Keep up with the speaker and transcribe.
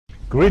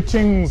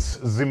Greetings,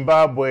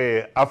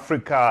 Zimbabwe,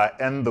 Africa,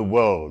 and the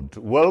world.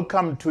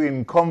 Welcome to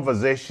In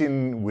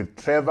Conversation with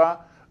Trevor,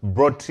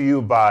 brought to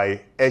you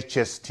by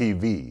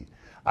HSTV.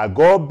 I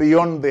go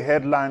beyond the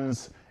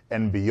headlines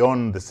and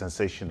beyond the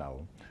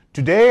sensational.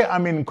 Today,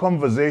 I'm in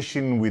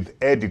conversation with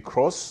Eddie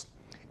Cross,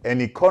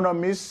 an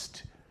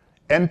economist,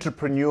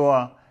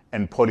 entrepreneur,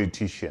 and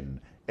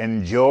politician.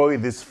 Enjoy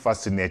this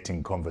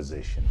fascinating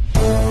conversation.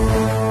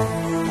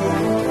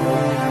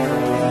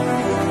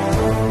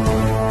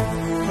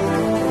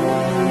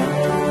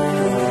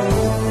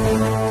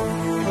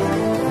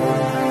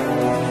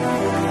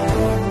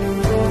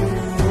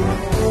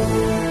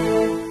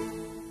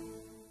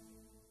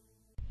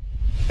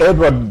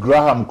 Edward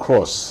Graham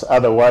Cross,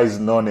 otherwise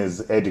known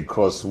as Eddie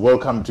Cross,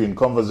 welcome to In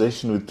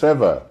Conversation with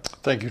Trevor.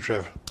 Thank you,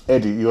 Trevor.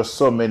 Eddie, you're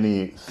so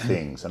many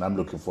things, and I'm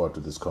looking forward to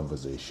this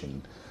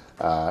conversation.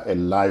 A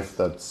life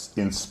that's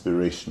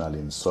inspirational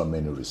in so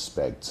many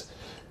respects.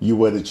 You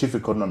were the chief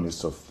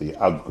economist of the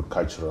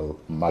Agricultural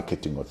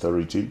Marketing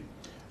Authority,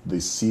 the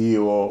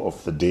CEO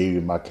of the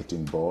Dairy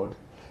Marketing Board,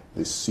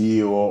 the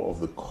CEO of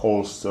the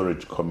Cold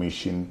Storage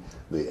Commission,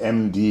 the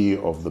MD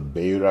of the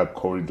Beira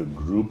Corridor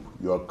Group.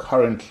 You are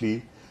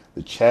currently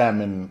the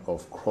chairman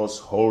of Cross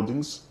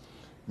Holdings.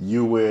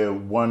 You were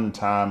one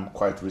time,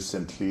 quite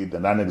recently, the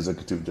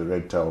non-executive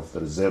director of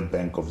the Reserve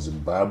Bank of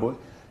Zimbabwe.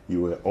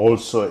 You were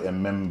also a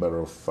member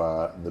of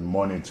the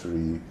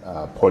Monetary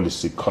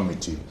Policy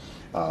Committee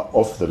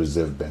of the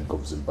Reserve Bank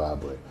of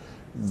Zimbabwe.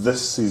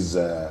 This is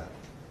a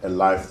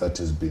life that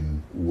has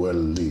been well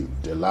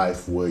lived, a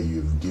life where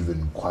you've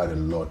given quite a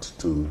lot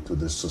to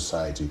this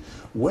society.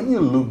 When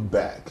you look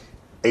back,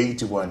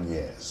 81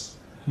 years,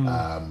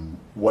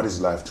 what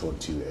has life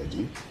taught you,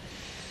 Eddie?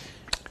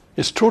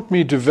 It's taught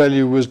me to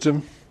value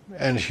wisdom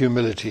and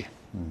humility.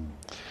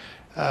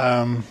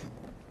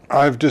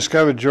 I've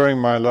discovered during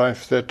my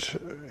life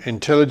that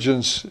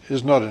intelligence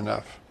is not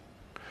enough,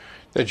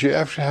 that you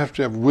have to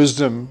have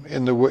wisdom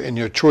in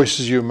your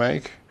choices you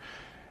make,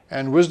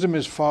 and wisdom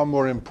is far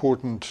more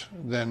important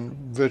than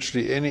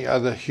virtually any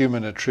other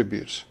human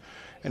attributes.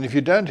 And if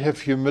you don't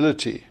have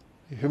humility,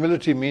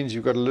 humility means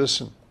you've got to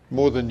listen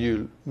more than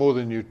you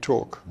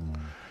talk,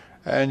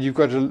 and you've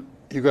got to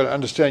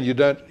understand you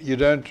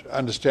don't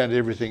understand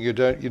everything.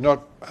 You're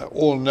not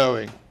all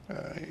knowing.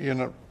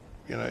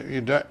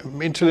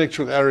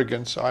 Intellectual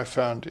arrogance, I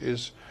found,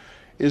 is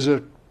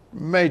a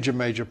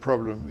major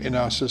problem in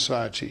our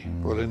society,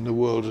 well, in the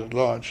world at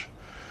large.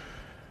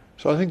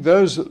 So I think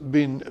those have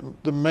been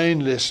the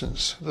main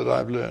lessons that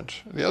I've learned.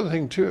 The other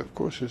thing too, of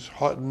course, is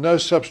no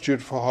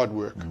substitute for hard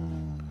work.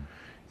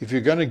 If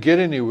you're going to get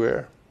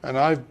anywhere, and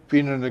I've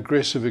been an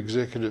aggressive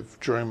executive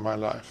during my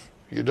life,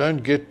 you don't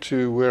get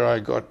to where I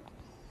got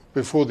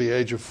before the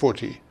age of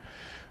 40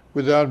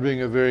 without being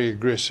a very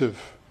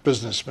aggressive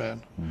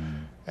businessman.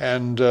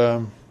 And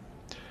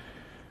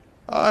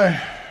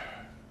I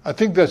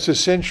think that's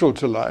essential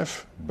to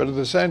life, but at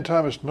the same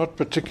time it's not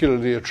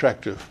particularly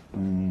attractive.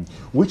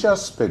 Which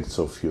aspects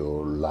of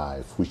your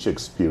life, which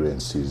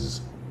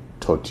experiences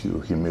taught you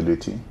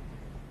humility?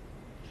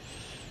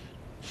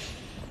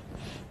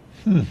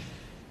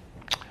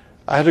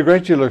 I had a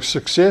great deal of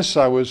success.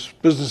 I was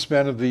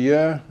Businessman of the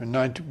Year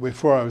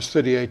before I was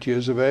 38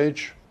 years of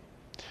age.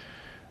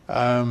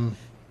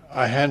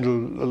 I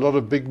handled a lot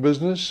of big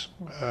business.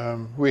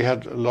 We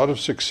had a lot of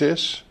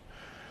success.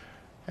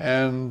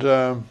 And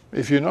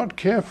if you're not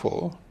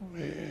careful,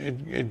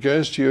 it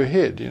goes to your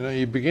head.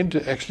 You begin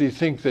to actually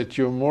think that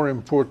you're more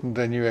important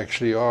than you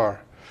actually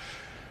are.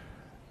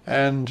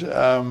 And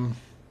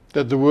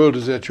that the world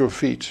is at your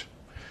feet.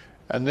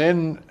 And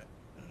then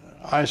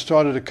I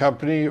started a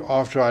company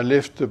after I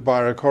left the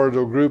Beira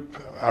Corridor Group,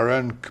 our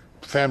own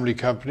family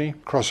company,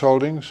 Cross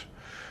Holdings.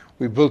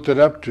 We built it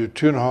up to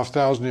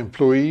 2,500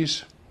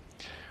 employees.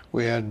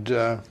 We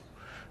had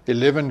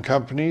 11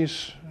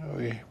 companies.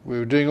 We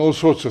were doing all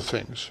sorts of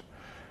things.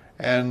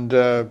 And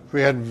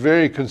we had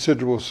very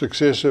considerable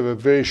success over a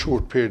very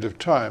short period of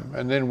time.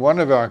 And then one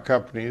of our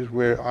companies,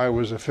 where I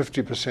was a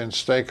 50%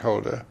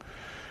 stakeholder,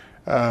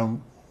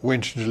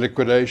 went into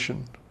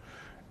liquidation.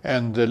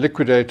 And the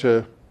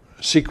liquidator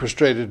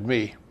sequestrated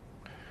me.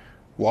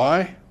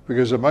 Why?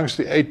 Because amongst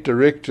the 8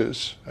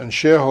 directors and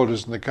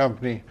shareholders in the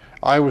company,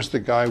 I was the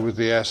guy with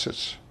the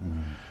assets.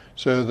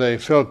 So they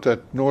felt that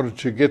in order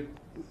to get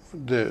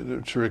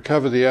to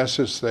recover the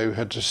assets, they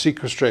had to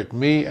sequestrate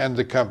me and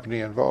the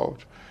company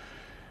involved.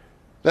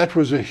 That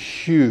was a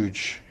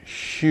huge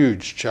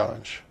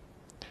challenge.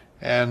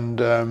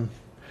 And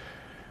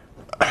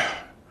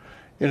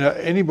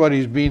anybody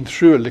who's been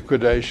through a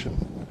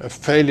liquidation, a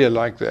failure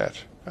like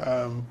that,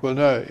 will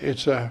know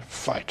it's a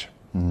fight.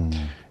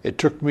 It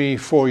took me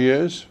 4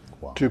 years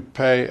to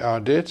pay our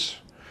debts.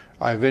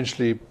 I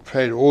eventually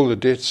paid all the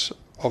debts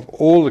of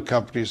all the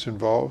companies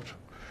involved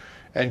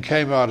and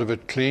came out of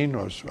it clean.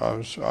 I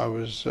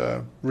was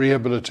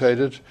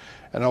rehabilitated,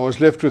 and I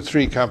was left with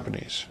 3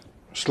 companies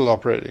still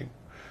operating.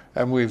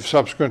 And we've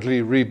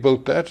subsequently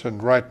rebuilt that,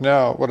 and right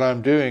now what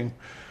I'm doing,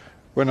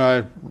 when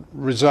I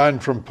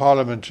resigned from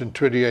Parliament in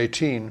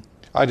 2018,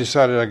 I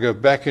decided I'd go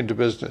back into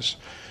business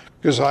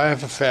because I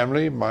have a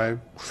family, my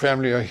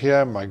family are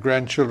here, my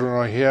grandchildren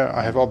are here,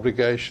 I have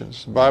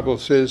obligations. The Bible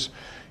says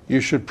you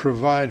should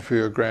provide for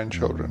your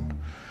grandchildren.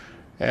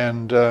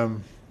 And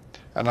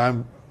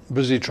I'm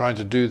busy trying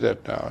to do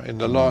that now in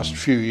the last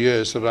few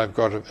years that I've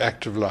got of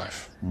active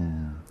life.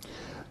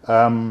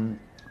 One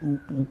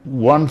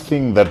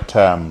thing that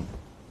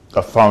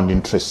I found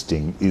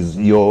interesting is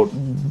your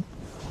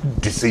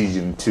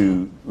decision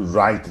to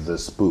write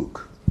this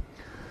book,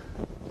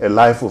 A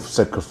Life of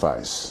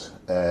Sacrifice,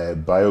 a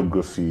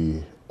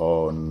biography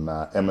on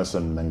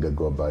Emerson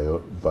Mnangagwa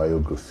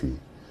biography.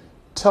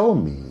 Tell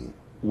me,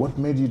 what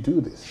made you do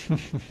this?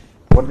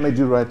 What made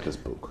you write this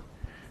book?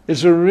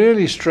 It's a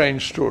really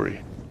strange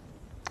story.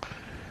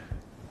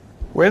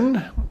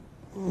 When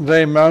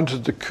they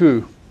mounted the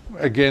coup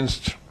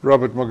against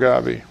Robert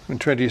Mugabe in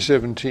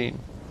 2017,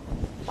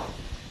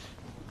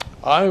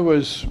 I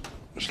was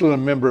still a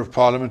member of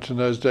parliament in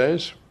those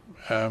days.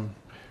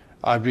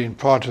 I'd been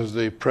part of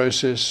the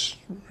process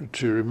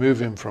to remove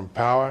him from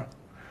power,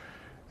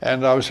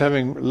 and I was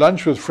having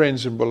lunch with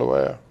friends in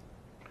Bulawayo,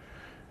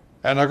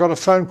 and I got a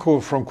phone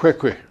call from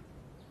Kwekwe.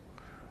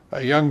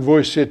 A young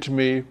voice said to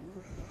me,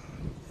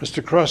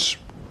 "Mr. Cross,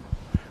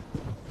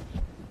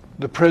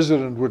 the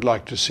president would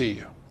like to see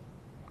you."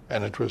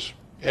 And it was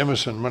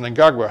Emerson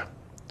Mnangagwa.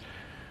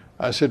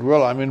 I said,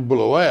 "Well, I'm in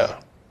Bulawayo."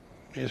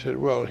 He said,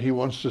 "Well, he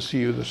wants to see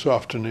you this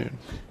afternoon."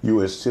 You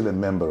were still a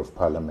member of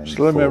parliament.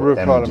 Still a member of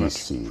parliament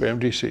for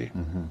MDC.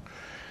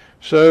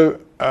 So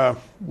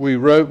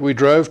we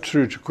drove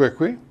through to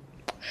Kwekwe,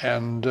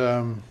 and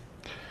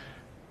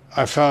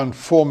I found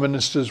 4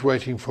 ministers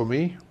waiting for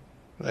me.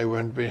 They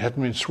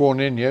hadn't been sworn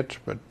in yet,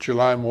 but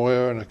July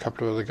Moyo and a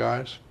couple of other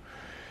guys.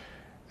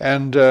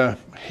 And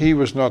he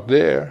was not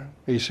there.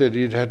 He said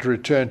he'd had to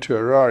return to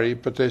Harare,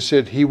 but they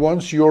said he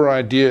wants your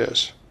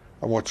ideas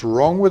on what's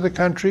wrong with the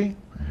country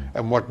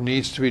and what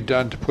needs to be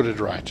done to put it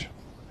right.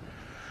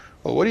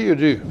 Well, what do you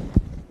do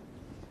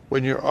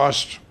when you're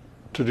asked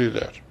to do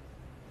that?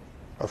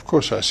 Of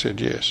course I said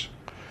yes.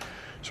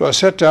 So I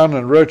sat down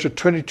and wrote a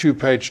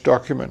 22-page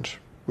document,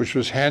 which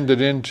was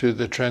handed in to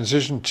the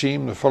transition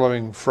team the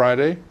following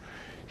Friday.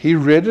 He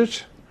read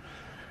it,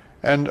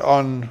 and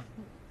on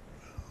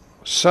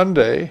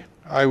Sunday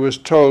I was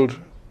told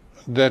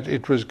that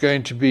it was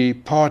going to be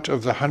part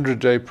of the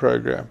 100-day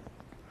program.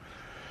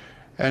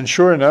 And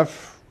sure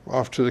enough,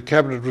 after the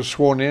cabinet was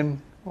sworn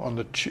in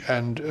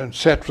and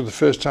sat for the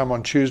first time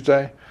on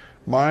Tuesday,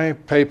 my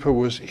paper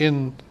was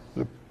in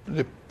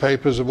the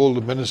papers of all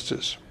the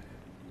ministers.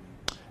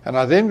 And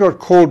I then got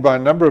called by a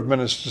number of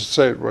ministers to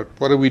say,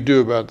 what do we do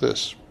about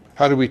this?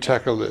 How do we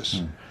tackle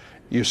this?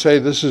 You say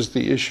this is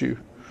the issue.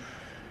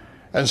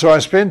 And so I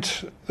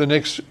spent the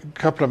next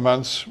couple of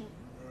months,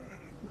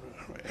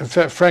 in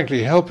fact,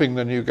 frankly, helping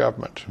the new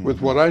government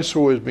with what I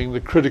saw as being the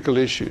critical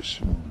issues.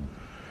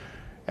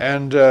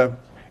 And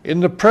in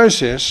the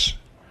process,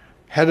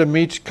 had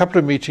a couple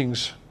of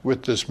meetings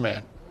with this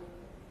man.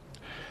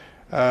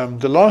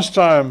 The last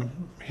time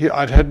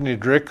I'd had any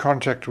direct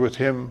contact with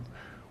him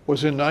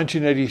was in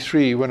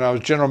 1983 when I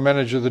was general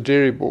manager of the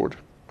dairy board.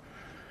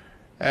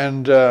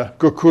 And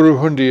Gukuru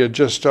Hundi had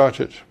just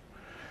started.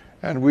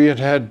 And we had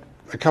had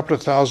a couple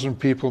of thousand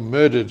people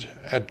murdered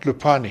at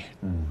Lupani.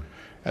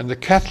 And the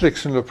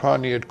Catholics in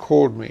Lupani had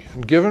called me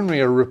and given me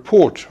a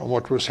report on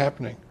what was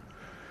happening.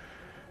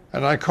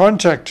 And I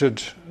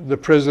contacted the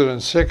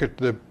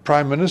the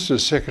Prime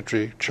Minister's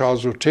Secretary,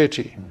 Charles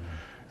Uteti,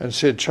 and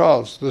said,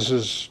 "Charles, this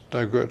is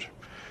no good."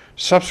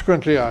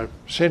 Subsequently, I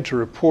sent a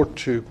report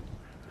to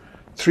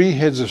 3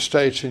 heads of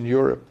state in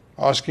Europe,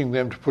 asking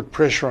them to put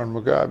pressure on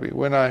Mugabe.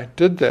 When I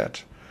did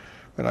that,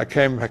 when I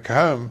came back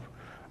home,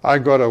 I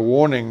got a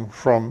warning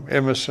from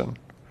Emerson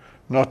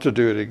not to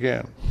do it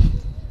again.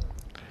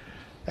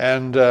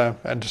 And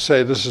to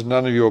say, this is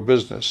none of your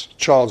business.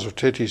 Charles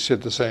Uteti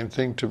said the same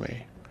thing to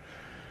me.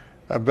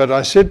 But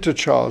I said to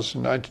Charles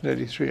in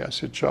 1983, I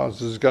said, "Charles,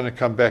 this is going to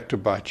come back to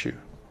bite you.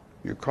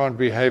 You can't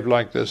behave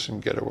like this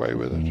and get away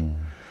with it."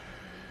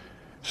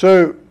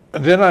 So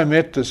then I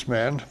met this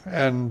man,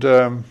 and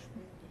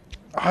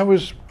I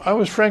was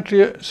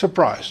frankly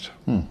surprised.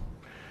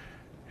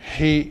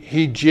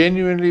 He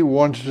genuinely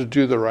wanted to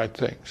do the right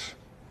things.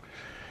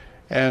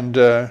 And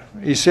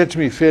he said to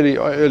me fairly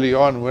early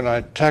on, when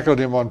I tackled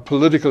him on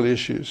political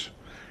issues,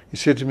 he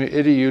said to me,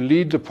 "Eddie, you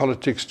lead the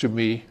politics to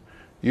me,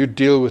 you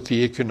deal with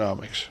the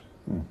economics."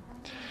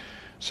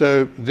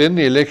 So then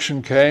the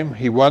election came,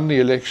 he won the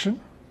election,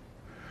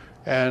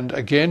 and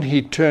again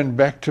he turned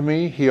back to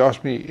me. He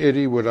asked me,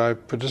 "Eddie, would I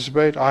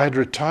participate?" I had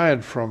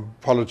retired from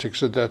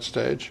politics at that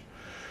stage,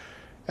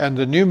 and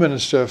the new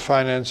Minister of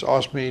Finance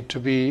asked me to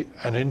be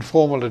an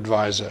informal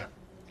advisor.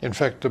 In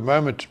fact, the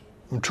moment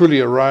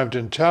Mtuli arrived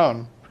in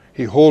town,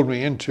 he hauled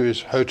me into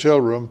his hotel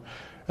room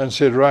and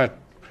said, "Right,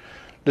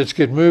 let's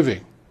get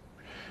moving."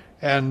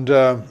 And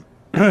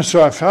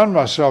so I found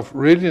myself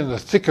really in the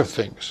thick of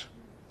things.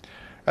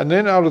 And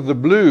then out of the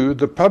blue,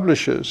 the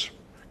publishers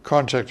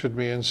contacted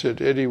me and said,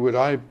 "Eddie, would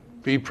I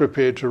be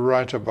prepared to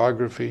write a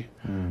biography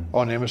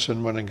on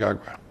Emerson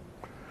Mnangagwa?"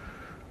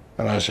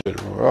 And I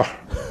said, "Well,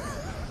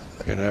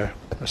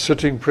 a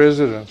sitting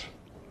president,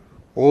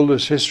 all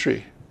this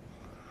history?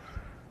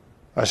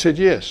 I said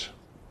yes.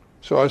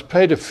 So I was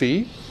paid a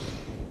fee.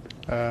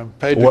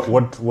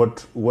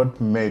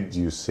 What made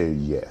you say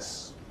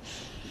yes?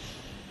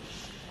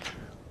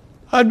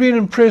 I'd been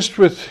impressed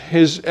with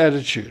his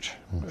attitude.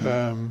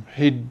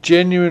 He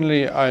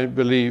genuinely, I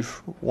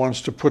believe,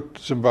 wants to put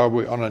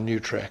Zimbabwe on a new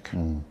track.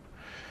 And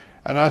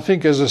I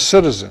think as a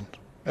citizen,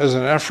 as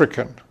an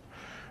African,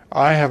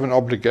 I have an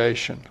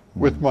obligation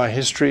with my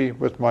history,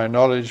 with my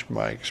knowledge,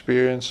 my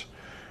experience,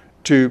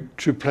 to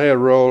play a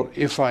role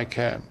if I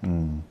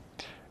can.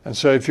 And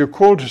so if you're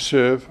called to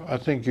serve, I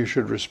think you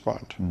should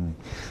respond.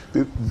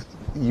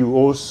 You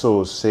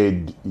also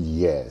said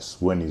yes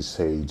when he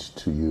said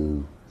to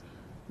you,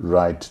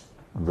 write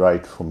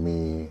for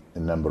me a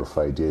number of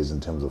ideas in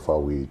terms of how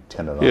we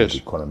turn around the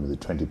economy, the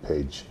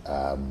 20-page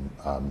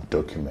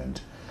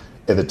document,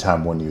 at the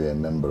time when you were a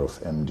member of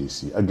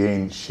MDC.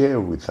 Again, share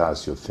with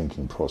us your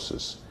thinking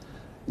process.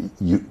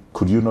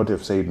 Could you not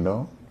have said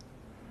no?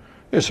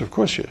 Yes, of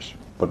course, yes.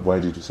 But why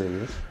did you say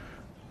yes?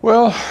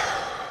 Well,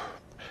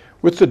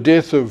 with the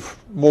death of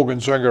Morgan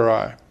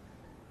Tsvangirai,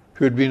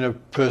 who had been a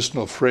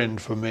personal friend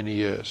for many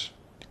years,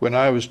 when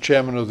I was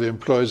chairman of the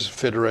Employees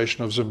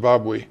Federation of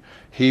Zimbabwe,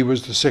 he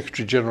was the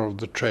Secretary General of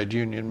the trade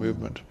union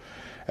movement.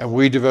 And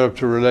we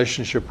developed a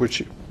relationship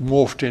which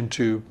morphed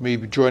into me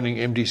joining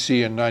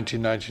MDC in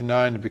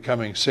 1999 and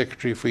becoming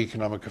Secretary for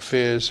Economic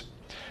Affairs.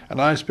 And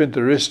I spent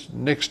the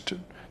next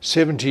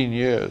 17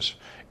 years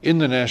in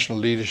the national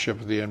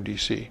leadership of the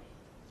MDC,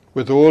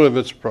 with all of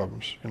its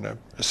problems,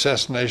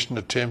 assassination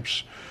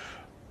attempts.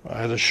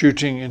 I had a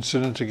shooting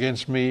incident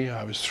against me.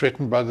 I was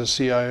threatened by the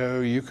CIO.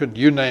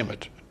 You name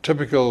it.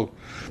 Typical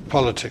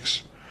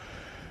politics.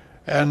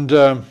 And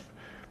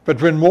but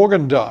when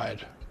Morgan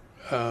died,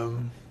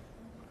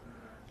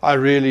 I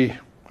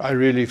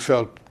really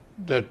felt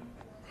that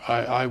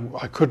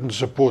I couldn't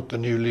support the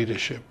new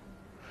leadership,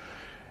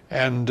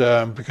 and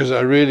because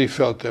I really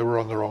felt they were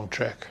on the wrong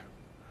track.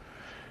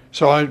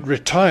 So I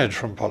retired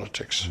from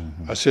politics.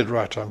 I said,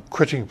 right, I'm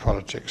quitting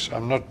politics.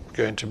 I'm not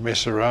going to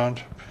mess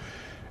around.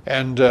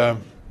 And I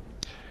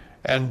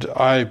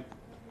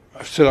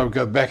said I would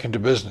go back into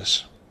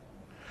business.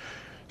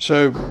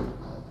 So,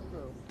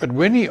 but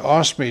when he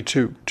asked me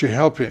to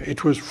help him,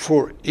 it was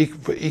for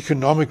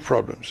economic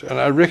problems. And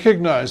I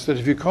recognized that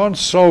if you can't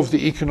solve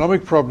the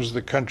economic problems of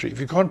the country, if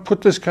you can't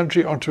put this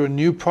country onto a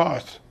new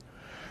path,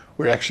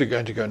 we're actually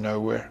going to go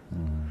nowhere.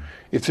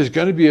 If there's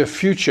going to be a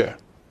future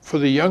for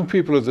the young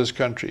people of this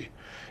country,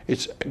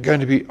 it's going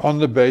to be on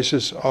the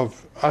basis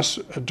of us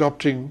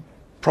adopting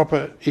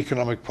proper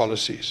economic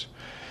policies.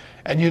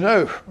 And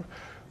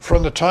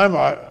from the time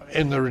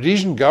in the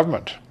Rhodesian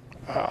government,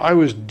 I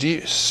was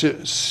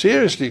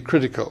seriously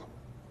critical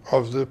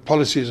of the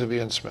policies of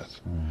Ian Smith,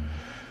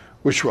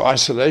 which were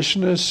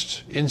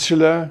isolationist,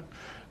 insular.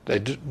 They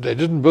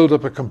didn't build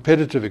up a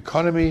competitive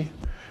economy.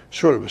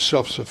 Sure, it was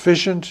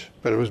self-sufficient,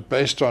 but it was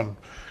based on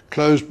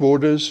closed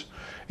borders.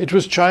 It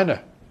was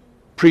China,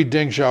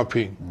 pre-Deng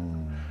Xiaoping,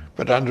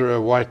 but under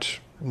a white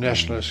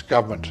nationalist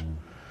government.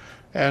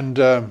 And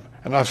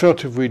I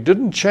felt if we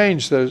didn't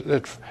change those,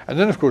 and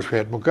then of course we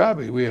had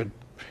Mugabe. We had,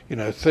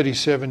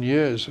 37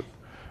 years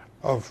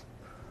of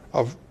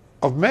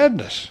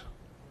madness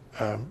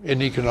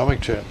in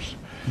economic terms,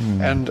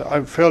 and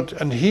I felt,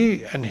 and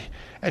he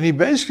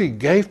basically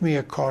gave me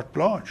a carte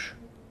blanche.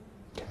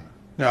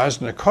 Now,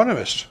 as an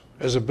economist,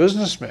 as a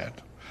businessman,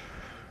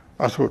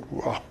 I thought,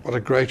 wow, what a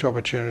great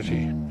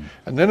opportunity.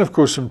 And then, of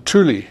course,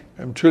 Mthuli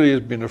has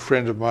been a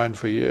friend of mine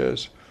for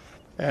years,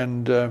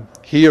 and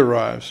he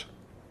arrives.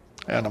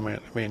 And I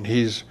mean,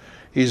 he's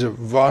a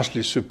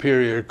vastly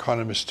superior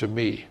economist to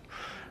me.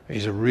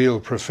 He's a real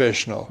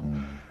professional.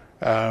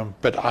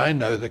 But I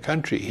know the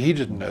country. He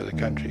didn't know the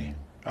country.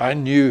 I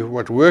knew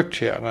what worked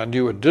here, and I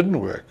knew what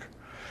didn't work.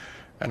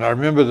 And I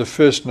remember the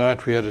first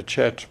night we had a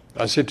chat,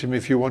 I said to him,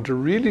 if you want to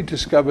really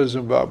discover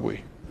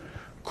Zimbabwe,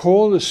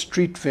 call the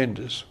street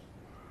vendors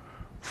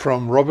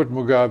from Robert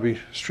Mugabe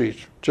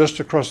Street, just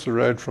across the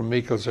road from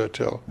Meikle's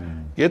Hotel.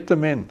 Get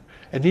them in.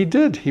 And he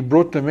did. He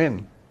brought them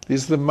in.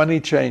 These are the money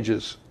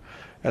changers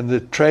and the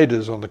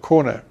traders on the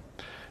corner.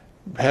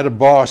 Had a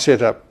bar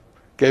set up,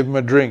 gave them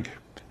a drink,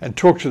 and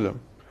talked to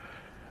them.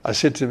 I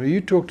said to him,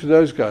 you talk to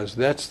those guys,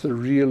 that's the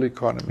real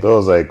economy.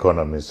 Those are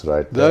economists,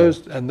 right? Those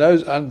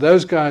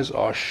guys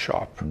are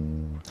sharp.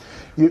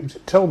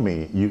 Tell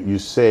me, you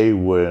say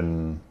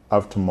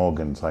after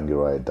Morgan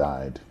Tsvangirai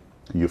died,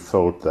 you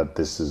felt that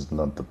this is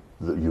not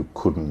you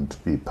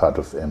couldn't be part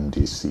of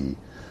MDC,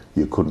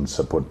 you couldn't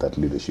support that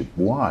leadership.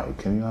 Why?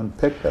 Can you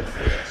unpack that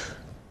for us?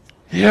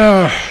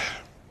 Yeah.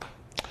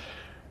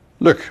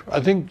 Look,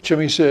 I think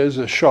Chamisa is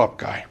a sharp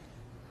guy,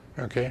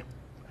 okay?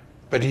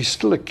 But he's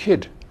still a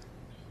kid.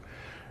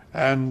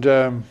 And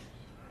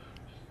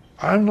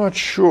I'm not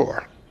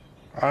sure.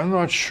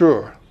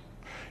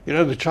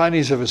 The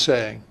Chinese have a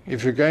saying,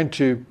 if you're going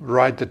to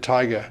ride the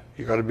tiger,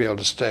 you've got to be able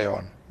to stay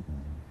on.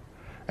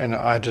 And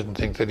I didn't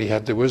think that he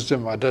had the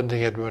wisdom. I don't think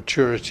he had the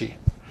maturity.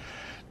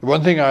 The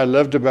one thing I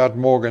loved about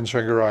Morgan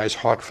Tsvangirai is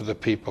heart for the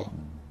people.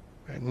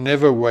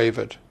 never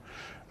wavered.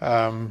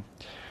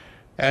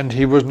 And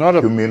he was not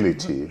a...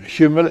 Humility.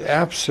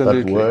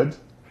 Absolutely. That word?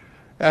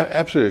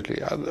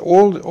 Absolutely.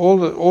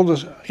 All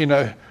this, you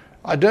know,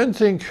 I don't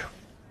think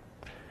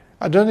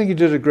he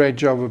did a great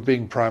job of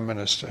being Prime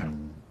Minister.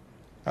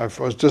 I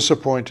was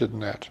disappointed in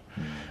that.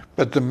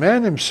 But the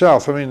man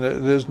himself, I mean,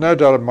 there's no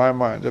doubt in my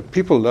mind that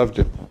people loved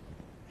him.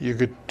 You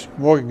could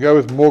go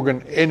with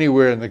Morgan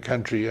anywhere in the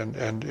country,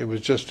 and it was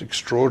just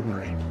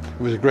extraordinary.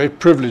 It was a great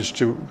privilege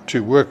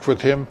to work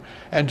with him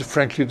and,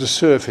 frankly, to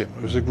serve him.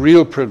 It was a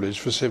real privilege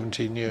for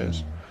 17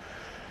 years.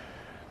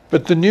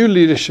 But the new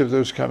leadership that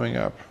was coming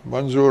up,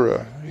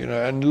 Mansoura, you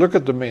know, and look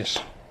at the mess.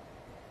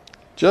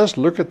 Just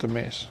look at the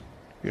mess,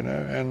 you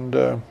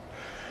know,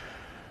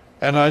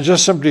 and I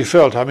just simply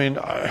felt, I mean,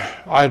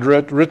 I'd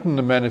written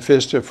the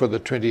manifesto for the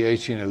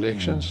 2018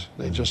 elections.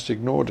 They just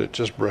ignored it,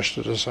 just brushed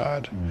it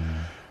aside.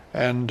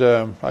 And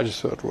I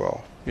just thought,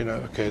 well, you know,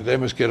 okay, they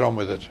must get on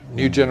with it.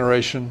 New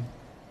generation,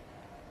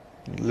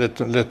 let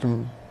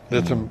them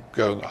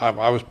go.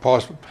 I was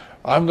past.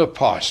 I'm the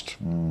past.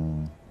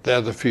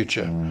 They're the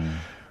future.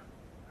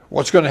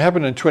 What's going to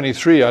happen in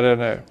 23? I don't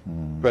know.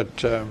 But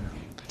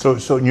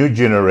so new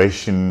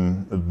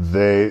generation,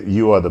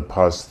 you are the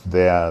past.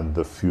 They are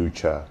the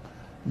future.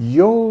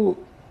 You're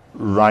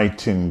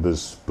writing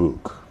this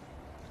book.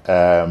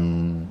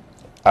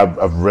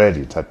 I've read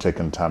it. I've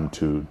taken time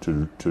to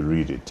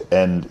read it.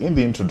 And in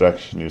the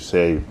introduction, you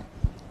say,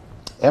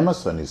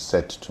 Emerson is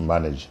set to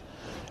manage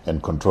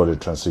and control the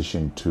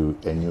transition to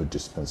a new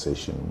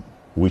dispensation,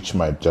 which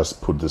might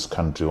just put this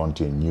country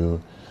onto a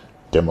new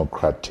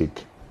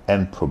democratic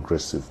and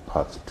progressive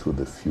path to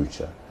the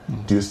future.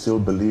 Do you still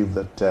believe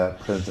that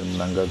President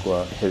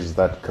Mnangagwa has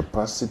that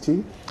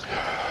capacity?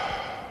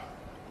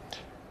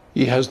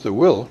 He has the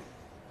will.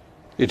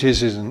 It is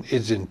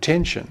his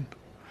intention.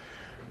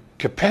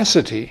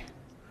 Capacity,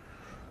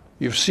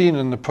 you've seen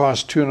in the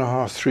past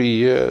 2.5, 3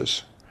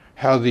 years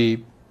how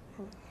the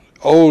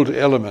old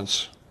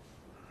elements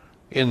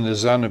in the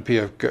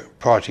ZANU-PF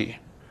party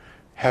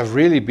have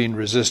really been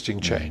resisting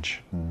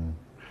change.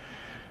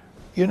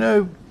 You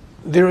know,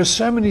 there are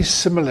so many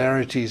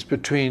similarities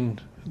between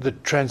the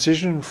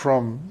transition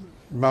from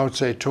Mao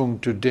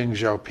Zedong to Deng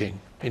Xiaoping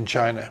in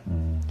China.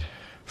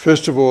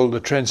 First of all, the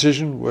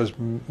transition was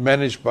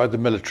managed by the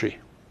military.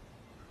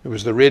 It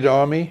was the Red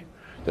Army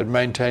that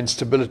maintained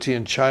stability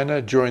in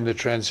China during the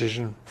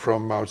transition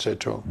from Mao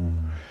Zedong.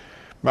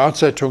 Mao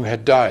Zedong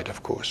had died,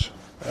 of course,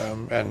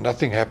 and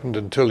nothing happened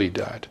until he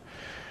died.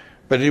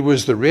 But it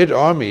was the Red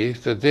Army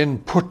that then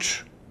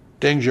put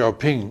Deng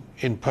Xiaoping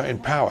in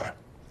power.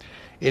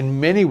 In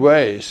many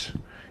ways,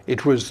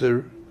 it was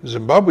the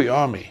Zimbabwe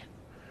army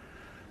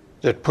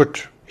that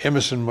put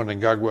Emerson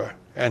Mnangagwa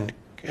and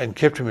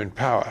kept him in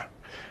power.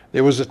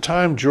 There was a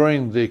time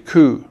during the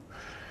coup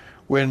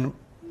when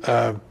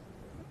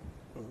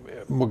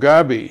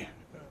Mugabe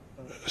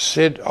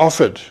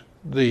offered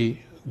the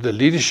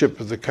leadership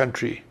of the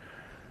country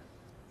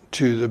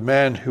to the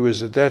man who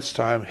was at that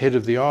time head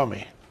of the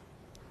army.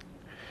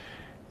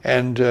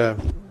 And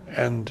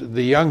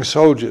the young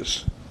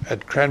soldiers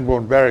at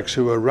Cranbourne Barracks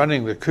who were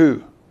running the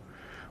coup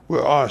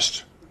were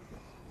asked,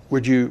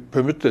 would you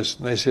permit this?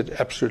 And they said,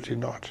 absolutely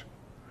not.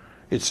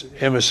 It's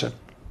Emerson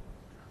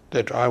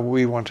that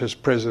we want as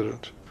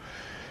president.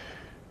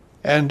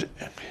 And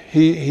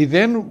he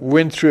then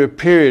went through a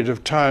period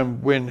of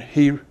time when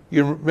you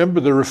remember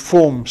the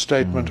reform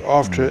statement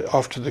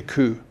after the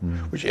coup,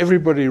 which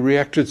everybody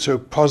reacted so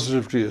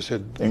positively and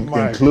said,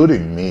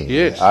 including me.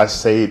 Yes.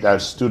 I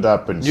stood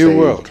up and New said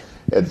world.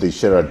 At the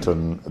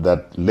Sheraton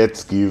that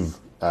let's give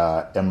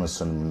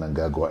Emerson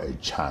Mnangagwa a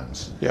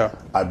chance. Yeah.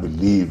 I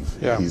believe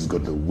Yeah. he's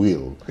got the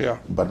will. Yeah.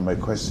 But my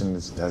question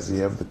is, does he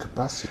have the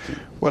capacity?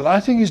 Well,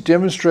 I think he's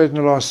demonstrated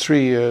in the last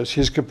 3 years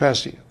his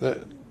capacity.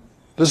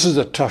 This is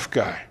a tough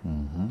guy.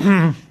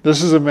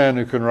 This is a man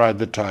who can ride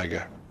the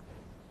tiger.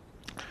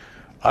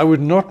 I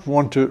would not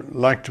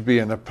like to be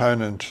an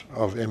opponent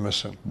of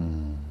Emerson,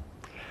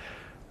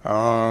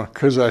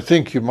 because I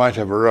think you might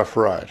have a rough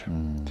ride.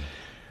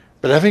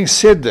 But having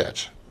said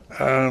that,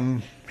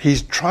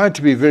 he's tried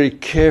to be very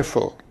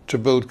careful to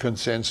build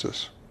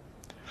consensus.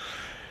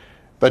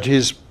 But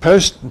his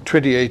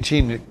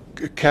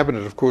post-2018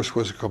 cabinet, of course,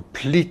 was a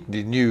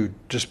completely new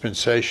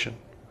dispensation.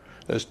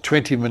 There's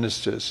 20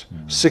 ministers,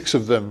 6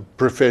 of them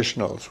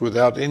professionals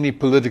without any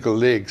political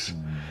legs.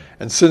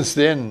 And since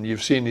then,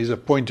 you've seen he's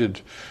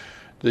appointed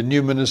the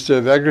new Minister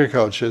of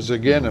Agriculture as,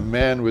 again, a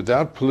man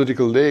without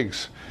political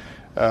legs.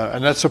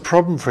 And that's a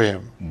problem for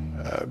him,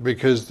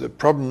 because the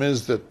problem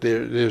is that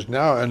there's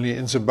now only,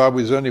 in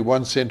Zimbabwe, there's only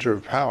one center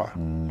of power.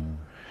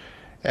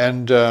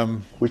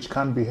 And which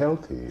can't be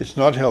healthy. It's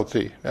not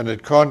healthy, and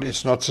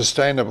it's not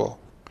sustainable.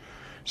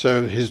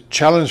 So his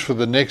challenge for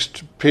the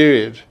next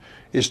period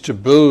is to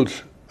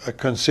build a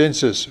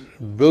consensus,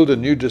 build a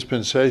new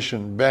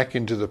dispensation back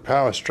into the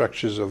power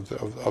structures of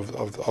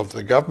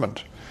the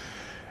government.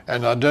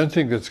 And I don't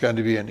think that's going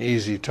to be an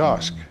easy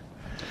task.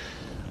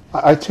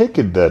 I take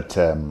it that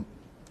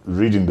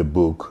reading the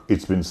book,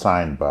 it's been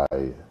signed by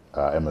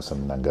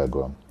Emerson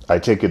Mnangagwa. I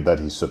take it that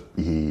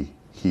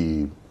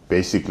he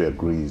basically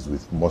agrees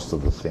with most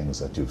of the things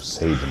that you've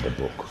said in the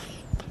book?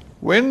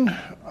 When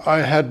I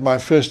had my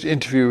first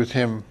interview with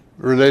him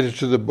related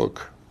to the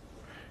book,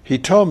 he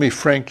told me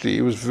frankly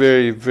he was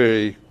very,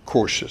 very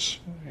cautious.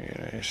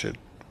 He said,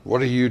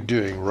 "What are you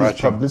doing writing?"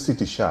 He's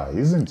publicity shy,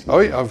 isn't he? Oh,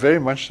 yeah, very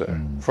much so.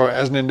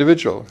 As an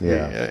individual.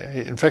 Yeah.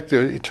 In fact,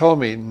 he told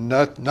me,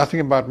 nothing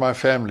about my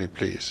family,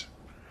 please.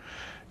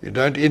 You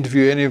don't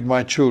interview any of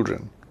my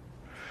children.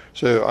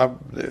 So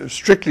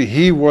strictly,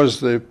 he was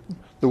the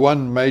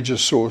one major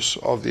source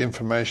of the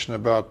information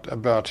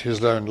about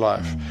his own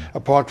life,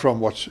 apart from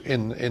what's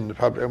in the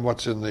public and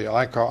what's in the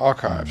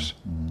archives.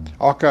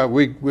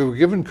 We were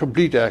given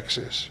complete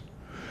access.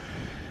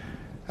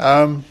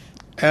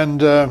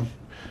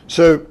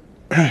 So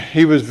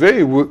he was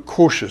very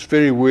cautious,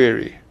 very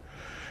wary.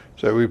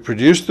 So we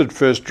produced the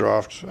first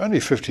draft, only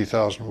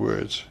 50,000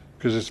 words,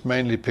 because it's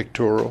mainly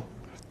pictorial.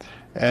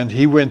 And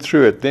he went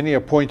through it. Then he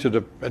appointed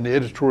an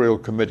editorial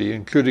committee,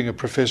 including a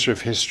professor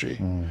of history,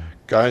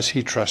 guys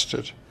he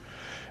trusted.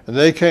 And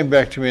they came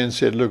back to me and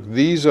said, look,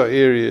 these are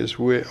areas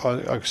where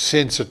are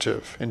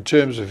sensitive in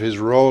terms of his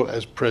role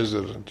as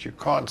president. You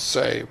can't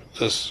say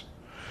this.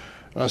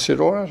 And I said,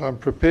 all right, I'm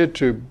prepared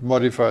to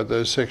modify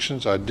those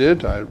sections. I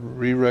did. I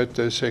rewrote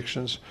those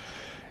sections.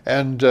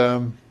 And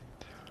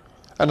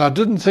I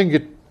didn't think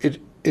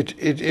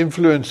it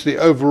influenced the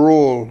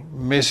overall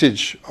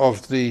message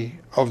of the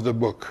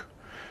book.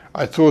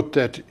 I thought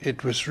that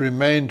it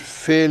remained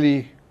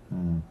fairly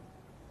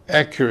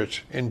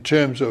accurate in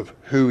terms of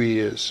who he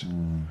is.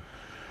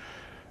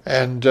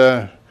 And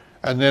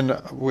then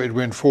it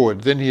went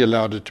forward. Then he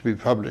allowed it to be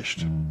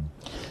published.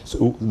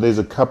 So there's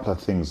a couple of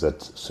things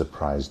that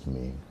surprised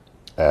me.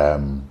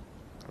 Or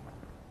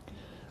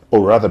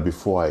rather,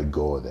 before I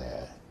go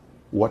there,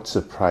 what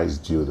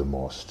surprised you the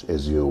most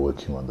as you were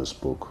working on this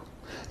book?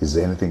 Is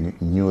there anything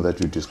new that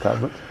you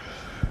discovered?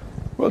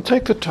 Well,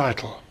 take the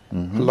title,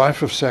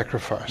 Life of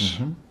Sacrifice.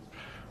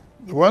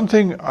 The one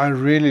thing I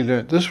really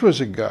learned, this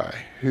was a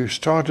guy who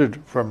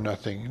started from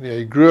nothing.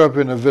 He grew up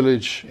in a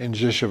village in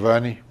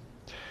Zhishavani.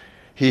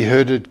 He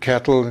herded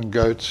cattle and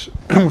goats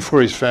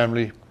for his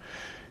family.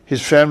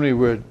 His family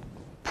were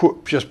poor,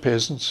 just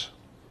peasants.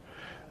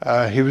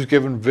 He was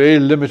given very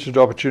limited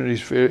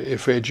opportunities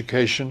for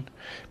education,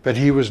 but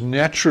he was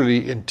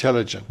naturally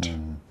intelligent.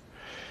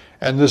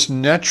 And this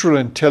natural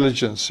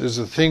intelligence is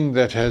the thing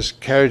that has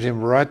carried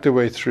him right the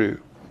way through.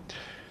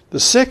 The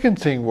second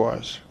thing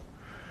was,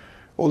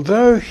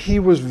 although he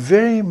was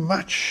very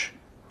much,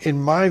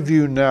 in my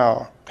view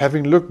now,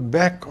 having looked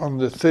back on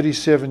the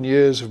 37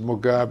 years of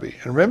Mugabe,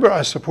 and remember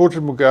I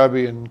supported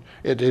Mugabe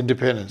at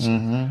independence.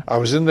 I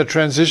was in the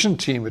transition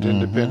team at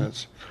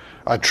independence.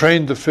 I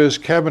trained the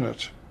first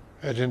cabinet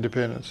at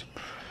independence.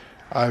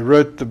 I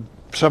wrote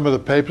some of the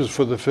papers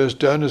for the first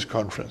donors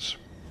conference.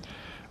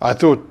 I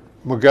thought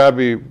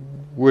Mugabe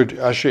would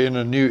usher in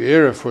a new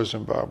era for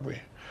Zimbabwe.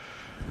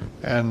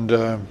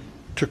 And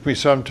took me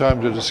some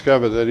time to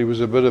discover that he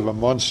was a bit of a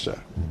monster.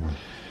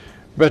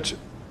 But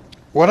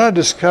what I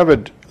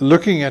discovered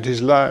looking at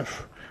his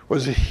life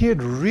was that he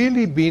had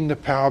really been the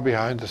power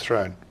behind the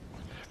throne.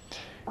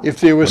 If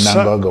there was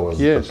Mnangagwa was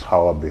the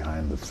power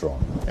behind the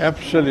throne.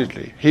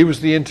 Absolutely. He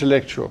was the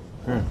intellectual.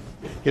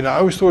 You know, I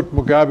always thought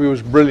Mugabe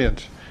was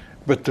brilliant,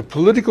 but the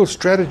political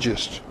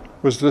strategist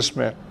was this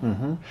man.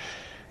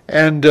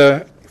 And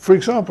for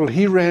example,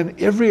 he ran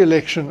every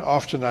election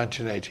after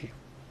 1980.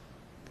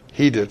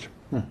 He did.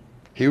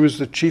 He was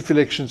the chief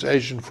elections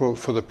agent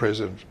for the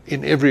president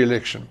in every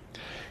election.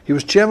 He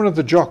was chairman of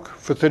the JOC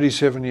for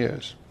 37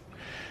 years.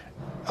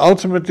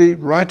 Ultimately,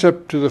 right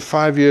up to the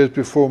 5 years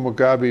before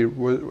Mugabe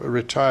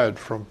retired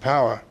from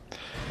power,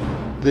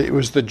 it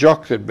was the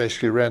JOC that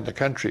basically ran the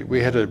country.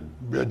 We had a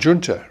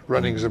junta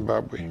running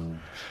Zimbabwe.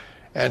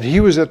 And he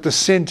was at the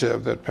center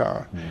of that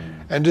power.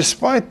 And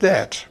despite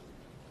that,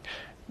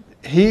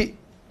 in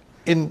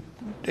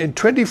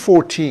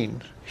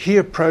 2014, he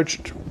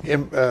approached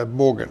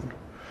Morgan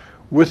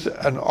with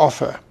an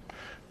offer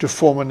to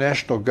form a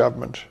national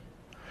government,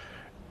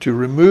 to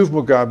remove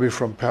Mugabe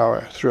from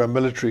power through a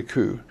military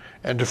coup,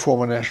 and to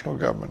form a national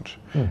government.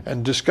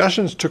 And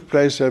discussions took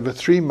place over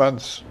 3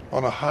 months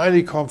on a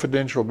highly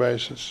confidential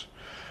basis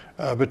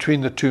between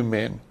the two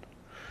men,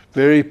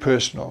 very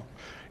personal.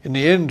 In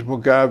the end,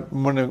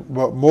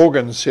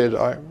 Morgan said,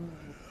 I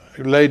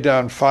laid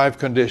down 5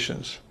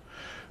 conditions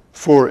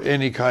for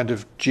any kind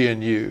of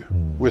GNU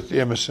with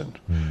Emerson.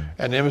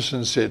 And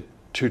Emerson said,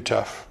 too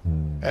tough,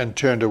 and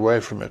turned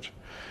away from it.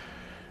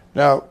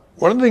 Now,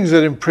 one of the things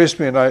that impressed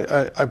me, and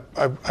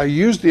I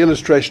used the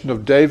illustration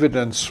of David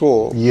and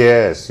Saul.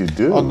 Yes, you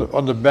do.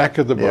 On the back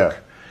of the book.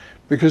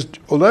 Because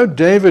although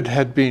David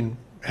had been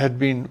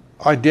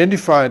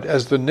identified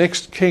as the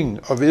next king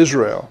of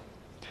Israel,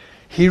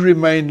 he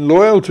remained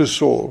loyal to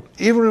Saul,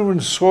 even when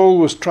Saul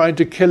was trying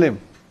to kill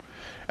him.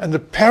 And the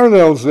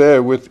parallels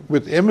there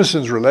with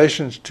Emerson's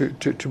relations to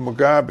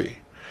Mugabe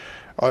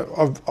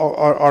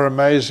are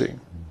amazing.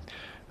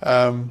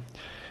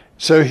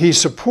 So he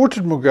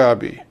supported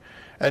Mugabe,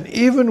 And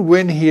even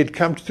when he had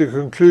come to the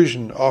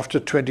conclusion after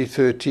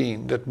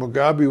 2013 that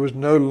Mugabe was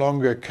no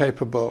longer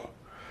capable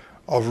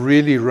of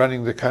really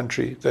running the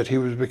country, that he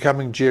was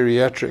becoming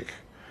geriatric,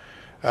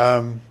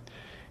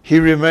 he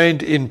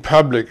remained in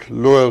public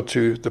loyal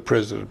to the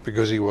president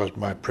because he was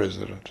my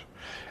president.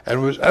 And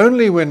it was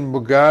only when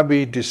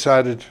Mugabe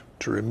decided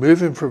to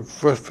remove him from,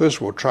 first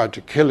of all, tried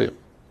to kill him,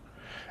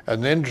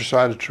 and then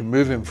decided to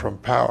remove him from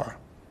power,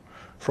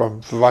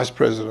 from the vice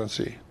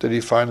presidency, that he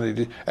finally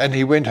did. And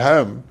he went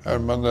home,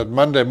 and on that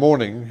Monday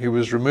morning, he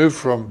was removed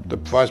from the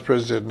vice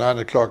presidency at 9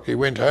 o'clock. He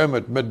went home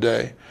at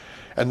midday,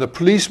 and the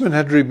policeman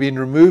had been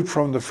removed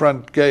from the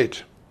front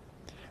gate.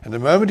 And the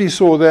moment he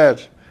saw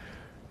that,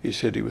 he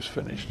said he was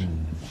finished.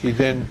 He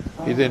then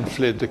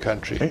fled the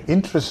country.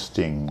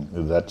 Interesting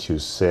that you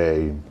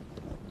say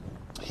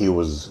he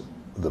was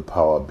the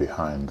power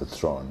behind the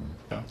throne,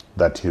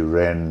 that he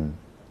ran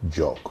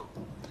joke,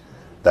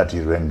 that he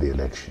ran the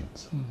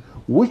elections,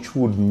 which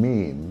would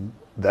mean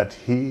that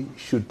he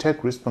should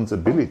take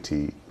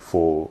responsibility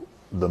for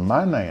the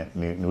manner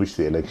in which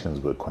the elections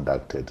were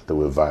conducted. They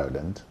were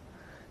violent.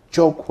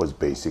 Joke was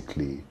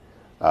basically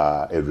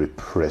a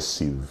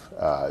repressive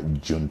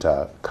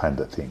junta kind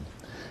of thing.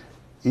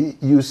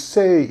 You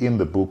say in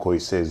the book, or he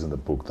says in the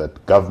book,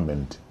 that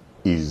government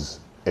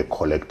is a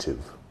collective.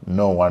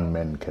 No one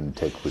man can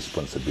take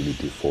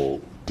responsibility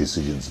for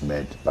decisions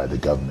made by the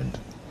government.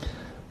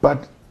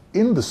 But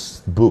in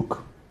this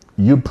book,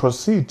 you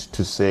proceed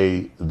to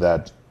say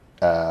that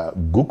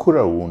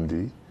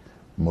Gukurawundi,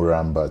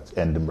 Muramba,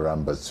 and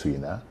Muramba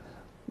Tswina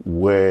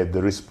were the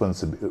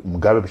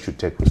Mugabe should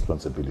take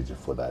responsibility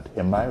for that.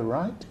 Am I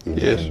right?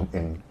 Yes.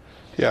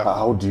 Yeah.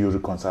 How do you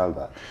reconcile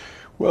that?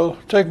 Well,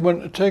 take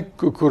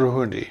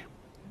Gukurawundi.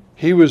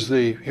 He was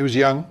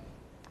young.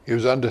 He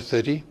was under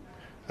 30. He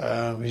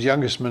was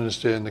youngest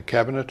minister in the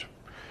cabinet.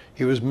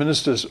 He was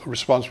minister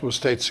responsible for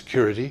state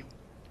security.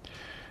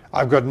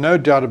 I've got no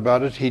doubt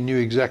about it. He knew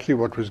exactly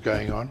what was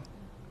going on,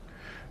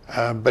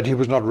 but he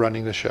was not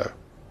running the show.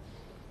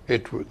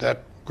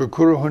 That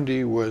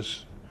Gukurawundi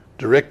was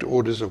direct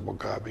orders of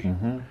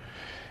Mugabe,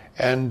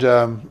 and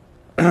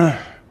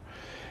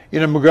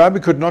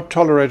Mugabe could not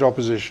tolerate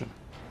opposition.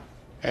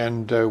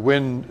 And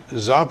when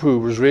ZAPU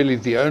was really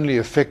the only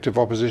effective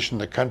opposition in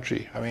the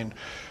country, I mean,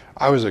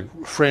 I was a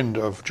friend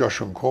of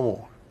Joshua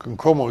Nkomo.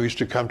 Nkomo used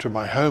to come to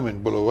my home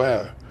in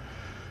Bulawayo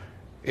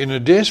in a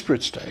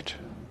desperate state.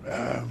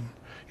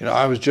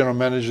 I was general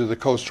manager of the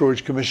Cold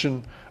Storage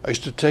Commission. I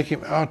used to take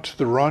him out to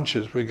the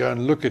ranches. We'd go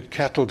and look at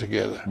cattle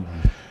together,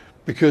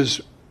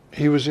 because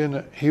he was in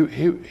a,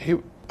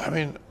 I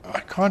mean,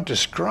 I can't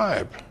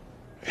describe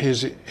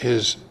his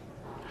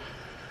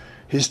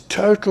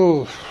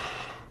total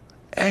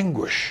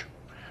anguish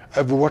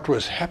over what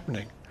was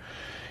happening.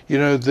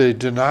 The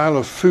denial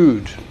of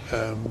food,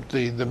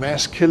 the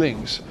mass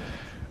killings.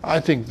 I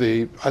think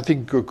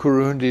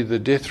Gukurawundi, the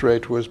death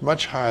rate was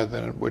much higher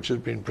than which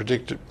had been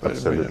predicted.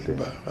 Absolutely.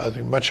 I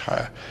think much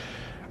higher.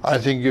 I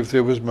think if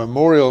there was a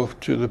memorial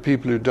to the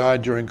people who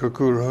died during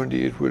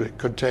Gukurawundi, it would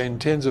contain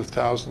tens of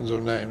thousands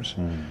of names.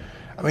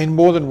 I mean,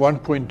 more than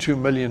 1.2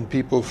 million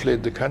people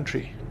fled the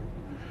country.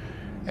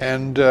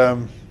 And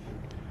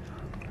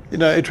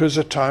it was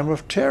a time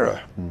of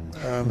terror.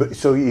 But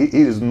so he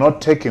is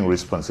not taking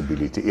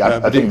responsibility.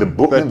 I think the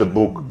book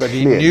But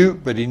he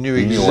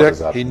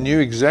knew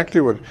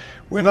exactly what.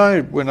 When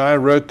I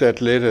wrote that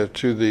letter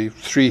to the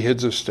 3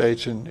 heads of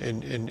state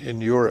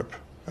in Europe,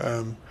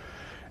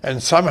 and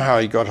somehow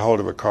he got hold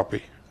of a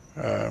copy.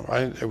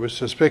 It was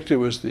suspected it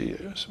was the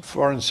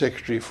foreign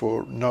secretary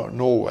for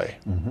Norway.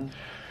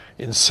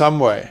 In some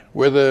way,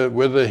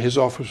 whether his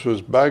office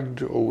was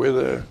bugged or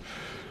whether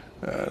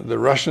the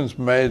Russians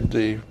made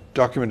the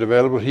document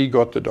available, he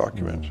got the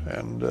document.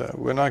 And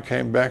when I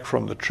came back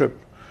from the trip,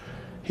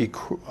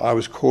 I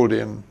was called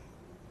in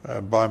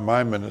by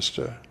my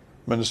Minister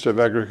of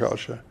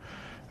Agriculture,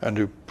 and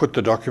who put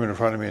the document in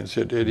front of me and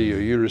said, "Eddie, are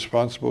you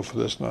responsible for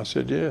this?" And I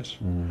said, "Yes."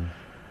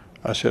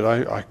 I said,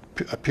 I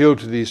appealed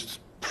to these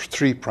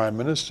 3 prime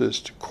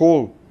ministers to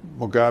call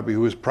Mugabe,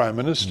 who was prime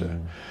minister,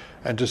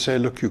 and to say,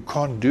 "Look, you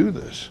can't do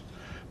this."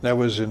 That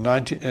was in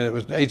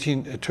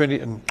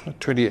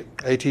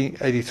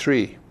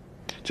 1883,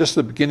 just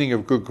the beginning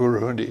of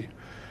Gukurawundi.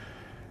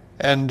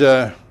 And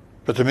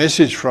but the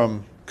message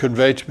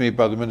conveyed to me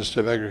by the Minister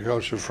of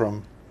Agriculture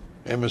from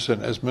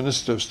Emerson as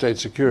Minister of State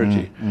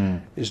Security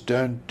is,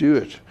 don't do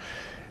it.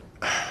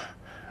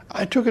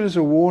 I took it as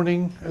a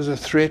warning, as a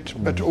threat,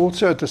 but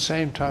also at the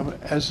same time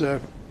as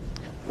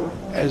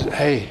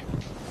hey,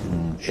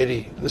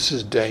 Eddie, this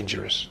is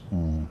dangerous.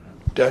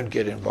 Don't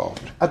get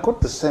involved. I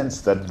got the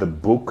sense that the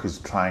book is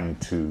trying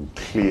to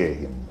clear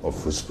him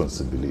of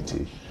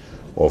responsibility,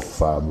 of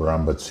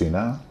Muramba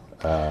Tswina,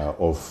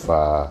 of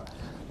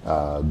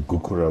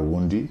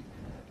Gukurawundi,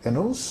 and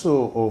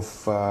also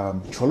of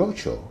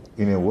Cholocho,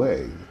 in a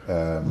way.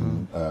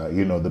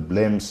 The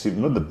blame,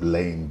 not the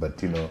blame, but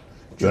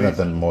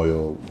Jonathan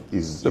Moyo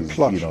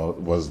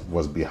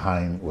was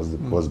behind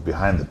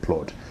the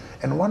plot.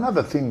 And one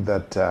other thing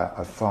that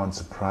I found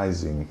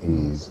surprising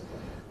is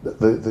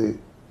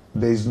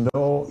there's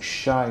no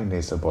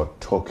shyness about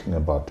talking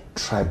about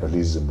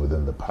tribalism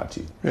within the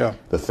party. Yeah.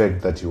 The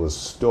fact that he was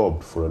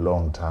stopped for a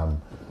long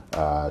time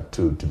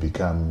to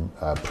become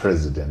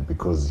president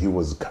because he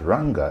was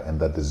Karanga, and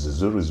that the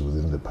Zuzuris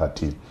within the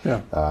party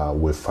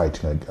were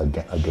fighting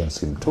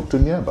against him. Talk to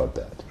me about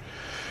that.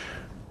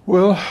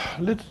 Well,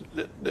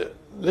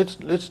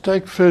 let's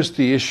take first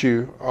the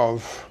issue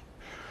of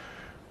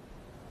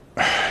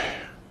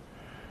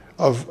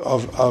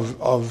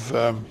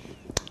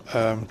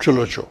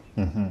Chilocho.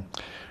 Mm-hmm.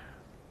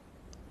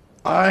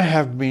 I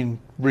have been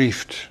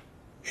briefed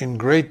in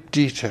great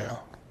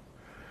detail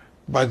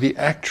by the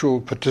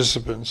actual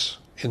participants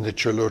in the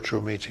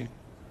Chilocho meeting.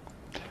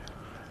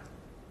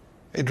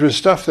 It was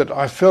stuff that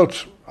I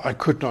felt I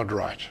could not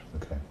write.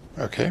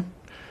 Okay?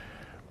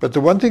 But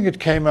the one thing that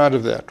came out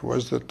of that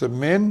was that the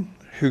men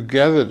who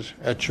gathered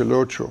at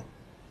Chilocho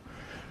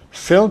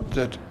felt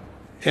that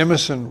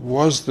Emerson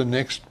was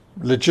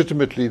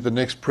legitimately the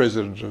next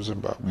president of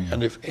Zimbabwe. Mm-hmm.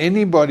 And if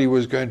anybody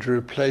was going to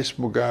replace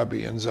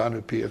Mugabe and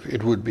ZANU-PF,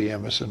 it would be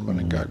Emerson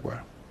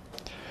Mnangagwa.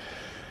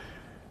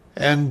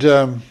 And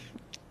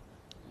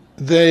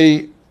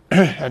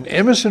and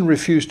Emerson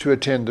refused to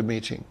attend the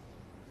meeting.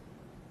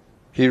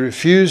 He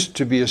refused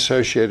to be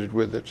associated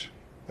with it.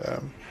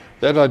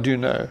 That I do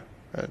know.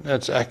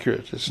 That's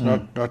accurate. It's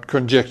not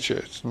conjecture.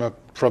 It's not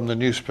from the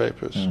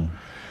newspapers.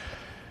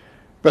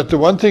 But the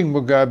one thing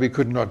Mugabe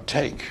could not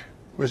take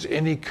was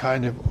any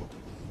kind of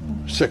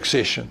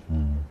succession.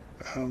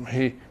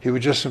 He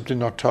would just simply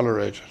not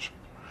tolerate it.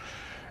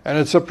 And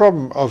it's a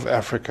problem of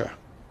Africa,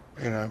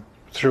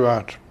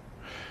 throughout.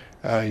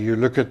 You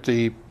look at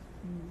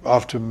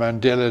after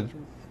Mandela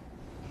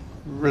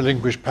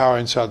relinquished power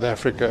in South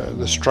Africa,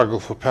 the struggle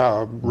for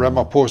power,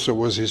 Ramaphosa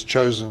was his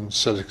chosen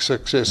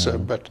successor,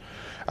 but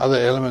other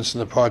elements in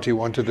the party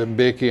wanted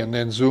Mbeki and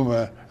then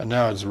Zuma, and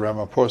now it's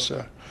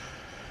Ramaphosa.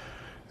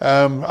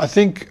 I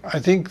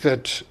think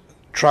that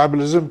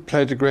tribalism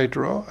played a great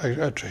role,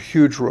 a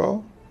huge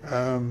role.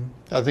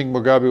 I think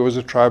Mugabe was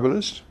a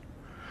tribalist.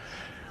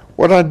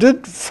 What I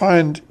did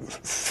find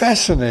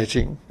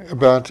fascinating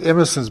about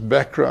Emerson's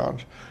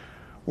background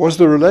was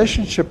the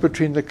relationship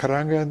between the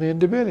Karanga and the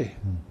Ndebele,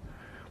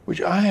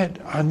 which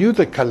I knew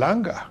that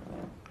Kalanga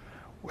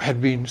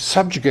had been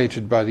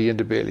subjugated by the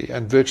Ndebele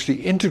and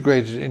virtually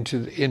integrated into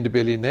the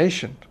Ndebele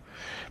nation.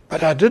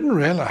 But I didn't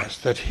realize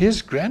that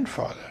his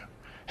grandfather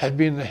had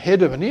been the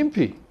head of an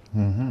impi.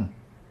 Mm-hmm.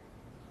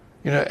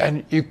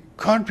 And you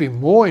can't be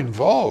more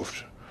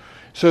involved.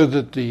 So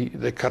that the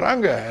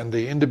Karanga and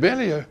the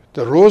Ndebele,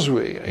 the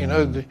Rozwe,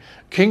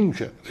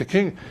 the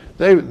king,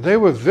 they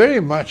were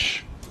very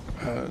much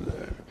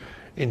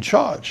in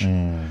charge.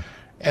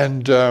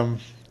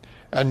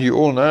 And you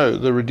all know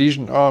the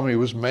Rhodesian army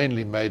was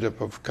mainly made up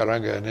of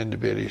Karanga and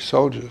Ndebele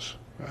soldiers.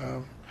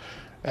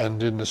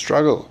 And in the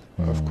struggle,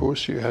 of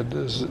course, you had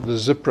the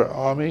Zipra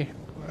army,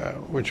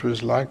 which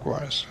was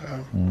likewise.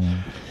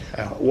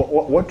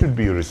 What would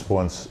be your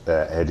response,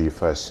 Eddie,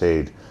 if I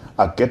said,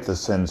 I get the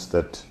sense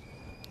that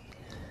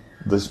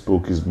this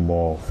book is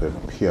more of a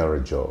PR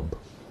job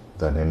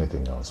than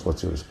anything else?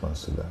 What's your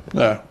response to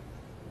that?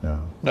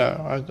 No,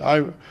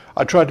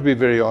 I try to be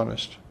very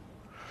honest.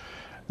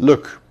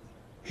 Look,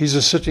 he's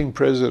a sitting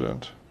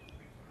president.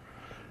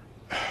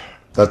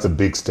 That's a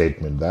big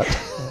statement, that.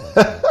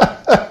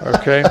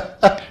 Okay?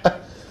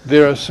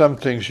 There are some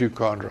things you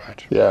can't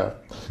write. Yeah.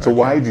 So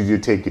why did you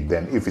take it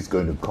then, if it's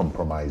going to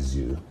compromise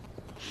you?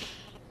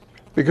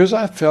 Because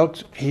I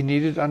felt he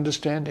needed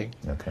understanding.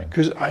 Okay.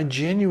 Because I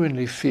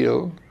genuinely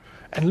feel,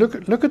 and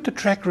look at the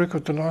track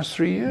record the last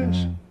 3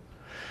 years.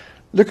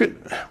 Look at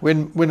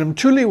when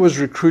Mthuli was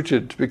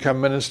recruited to become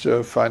Minister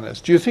of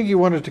Finance. Do you think he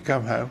wanted to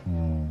come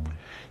home?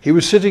 He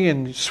was sitting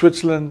in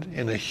Switzerland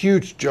in a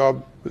huge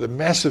job with a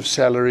massive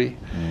salary.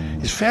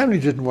 His family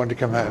didn't want to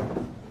come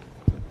home.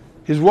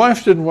 His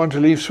wife didn't want to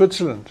leave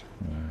Switzerland.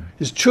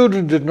 His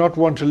children did not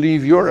want to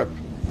leave Europe.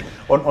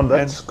 On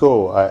that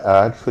score,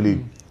 I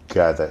actually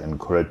gather, and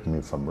correct me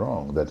if I'm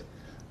wrong, that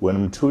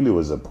when Mthuli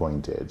was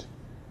appointed,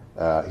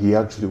 he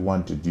actually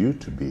wanted you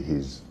to be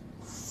his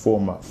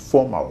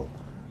formal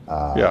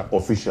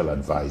official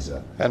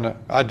advisor. And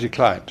I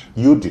declined.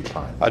 You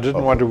declined. I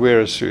didn't want to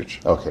wear a suit.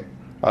 Okay.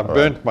 I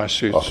burnt my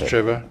suits,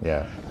 Trevor.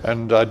 Yeah.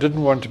 And I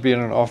didn't want to be in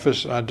an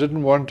office. I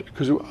didn't want,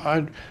 because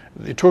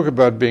you talk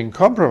about being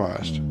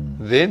compromised.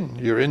 Then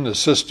you're in the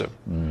system.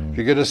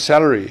 You get a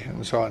salary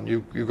and so on.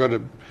 You've got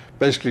to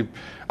basically,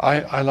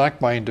 I like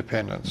my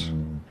independence.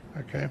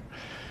 Okay.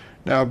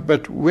 Now,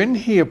 but when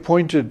he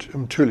appointed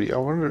Mthuli, I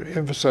want to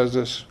emphasize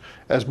this,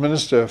 as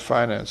Minister of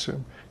Finance,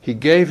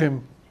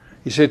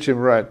 he said to him,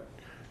 right,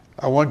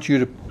 I want you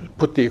to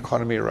put the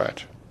economy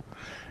right.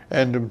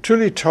 And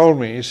Mthuli told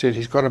me, he said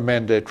he's got a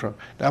mandate from...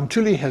 Now,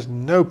 Mthuli has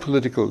no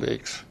political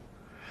legs.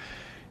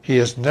 He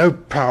has no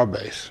power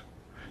base.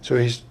 So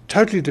he's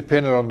totally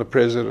dependent on the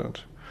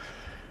president.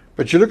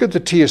 But you look at the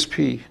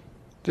TSP.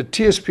 The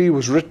TSP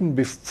was written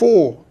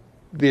before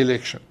the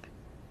election.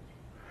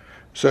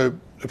 So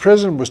the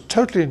president was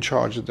totally in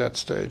charge at that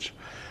stage.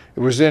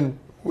 It was then,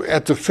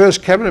 at the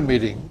first cabinet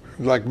meeting,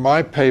 like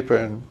my paper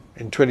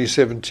in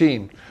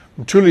 2017.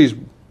 Mtuli's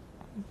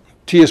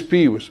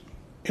TSP was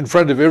in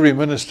front of every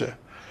minister.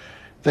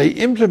 They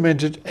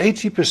implemented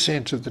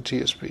 80% of the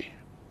TSP.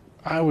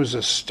 I was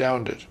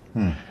astounded.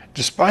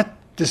 Despite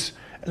this,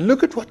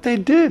 look at what they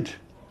did.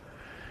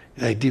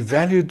 They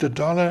devalued the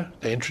dollar.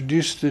 They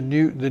introduced the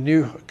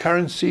new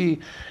currency.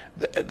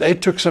 They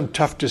took some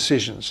tough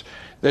decisions.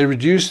 They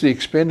reduced the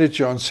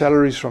expenditure on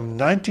salaries from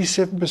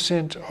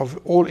 97% of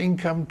all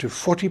income to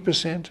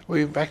 40%. Well,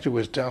 in fact, it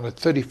was down at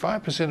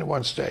 35% at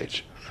one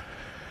stage.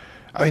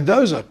 I mean,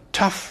 those are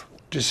tough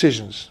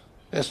decisions.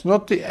 That's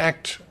not the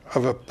act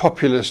of a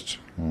populist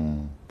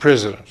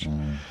president.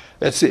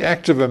 That's the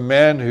act of a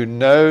man who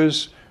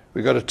knows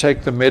we've got to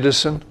take the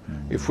medicine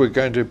if we're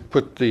going to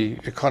put the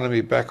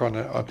economy back on.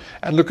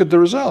 And look at the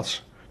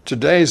results.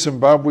 Today,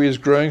 Zimbabwe is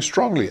growing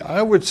strongly.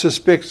 I would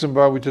suspect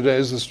Zimbabwe today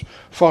is the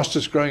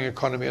fastest growing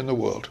economy in the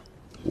world.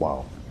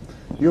 Wow.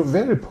 You're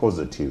very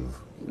positive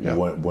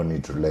when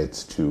it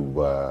relates to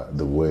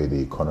the way the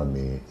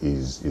economy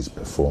is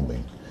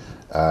performing.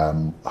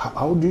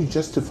 How do you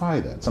justify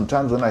that?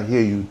 Sometimes when I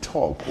hear you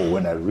talk or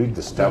when I read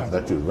the stuff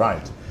that you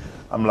write,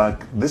 I'm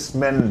like, this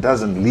man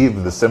doesn't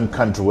live the same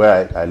country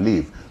where I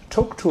live.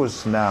 Talk to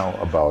us now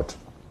about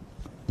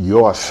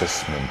your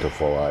assessment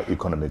of our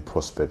economic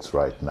prospects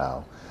right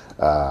now.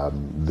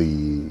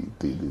 The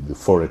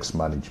forex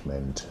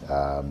management,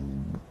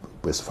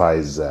 as far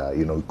as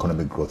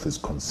economic growth is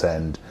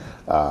concerned,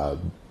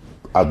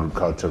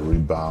 agriculture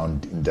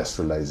rebound,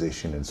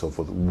 industrialization, and so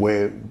forth.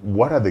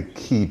 What are the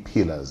key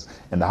pillars,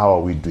 and how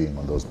are we doing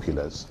on those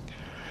pillars?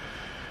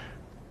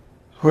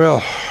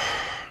 Well,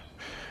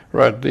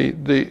 right.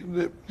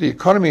 The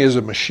economy is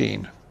a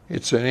machine.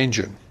 It's an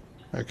engine,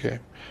 okay,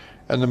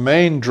 and the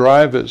main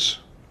drivers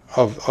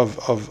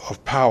of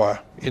power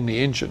in the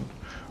engine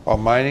are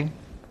mining,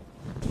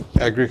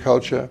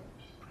 agriculture,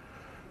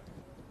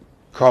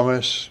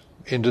 commerce,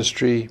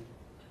 industry,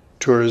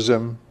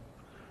 tourism.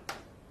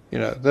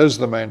 Those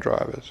are the main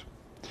drivers.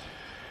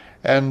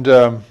 And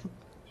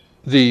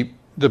the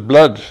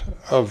blood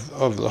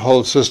of the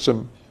whole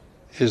system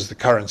is the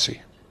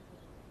currency.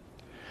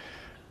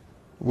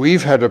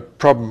 We've had a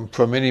problem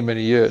for many,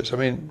 many years. I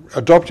mean,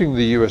 adopting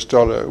the US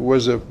dollar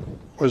was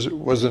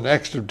an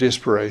act of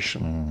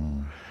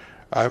desperation.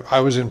 I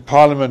was in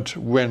Parliament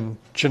when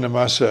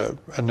Chinamasa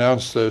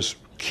announced those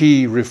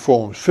key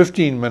reforms,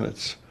 15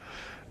 minutes,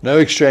 no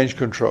exchange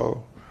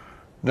control,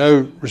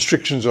 no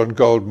restrictions on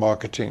gold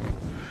marketing,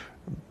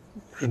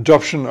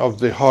 adoption of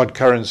the hard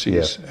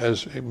currencies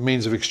as a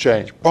means of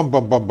exchange,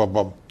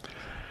 boom.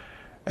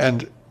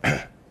 And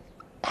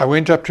I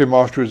went up to him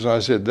afterwards and I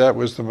said, that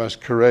was the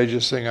most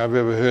courageous thing I've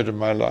ever heard in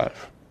my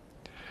life.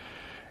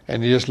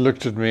 And he just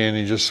looked at me and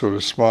he just sort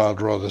of smiled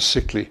rather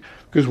sickly,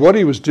 because what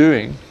he was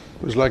doing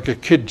was like a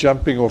kid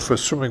jumping off a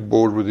swimming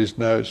board with his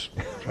nose,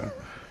 so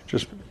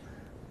just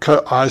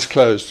eyes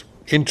closed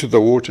into the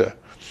water.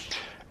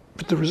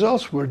 But the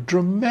results were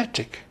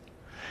dramatic.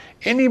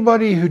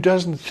 Anybody who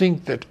doesn't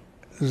think that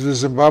the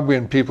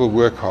Zimbabwean people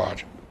work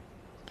hard,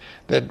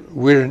 that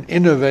we're an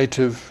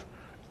innovative,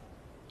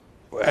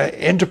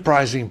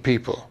 enterprising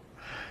people,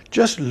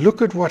 just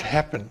look at what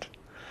happened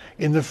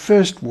in the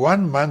first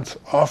 1 month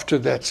after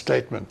that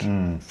statement,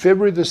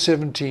 February the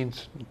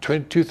 17th,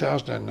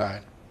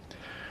 2009.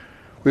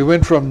 We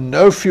went from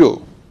no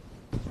fuel.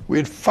 We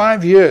had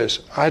 5 years.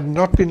 I had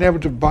not been able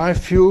to buy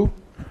fuel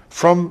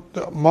from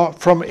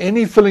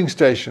any filling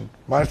station.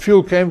 My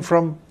fuel came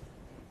from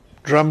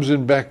drums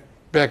in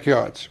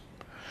backyards.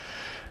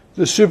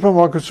 The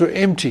supermarkets were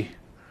empty.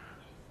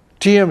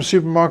 TM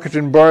supermarket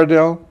in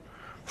Borrowdale,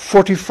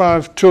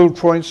 45 till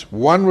points,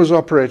 1 was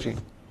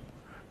operating.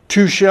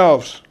 2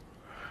 shelves.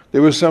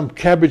 There were some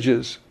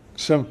cabbages,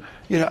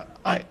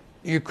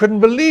 you couldn't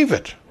believe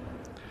it.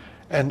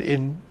 And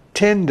in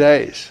 10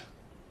 days,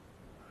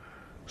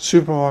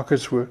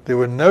 there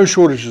were no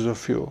shortages of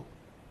fuel.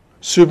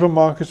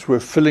 Supermarkets were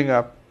filling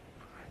up.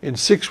 In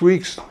 6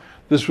 weeks,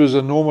 this was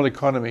a normal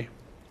economy.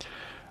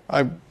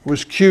 I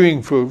was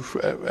queuing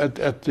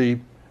at the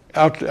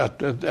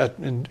outlet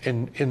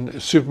in the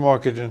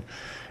supermarket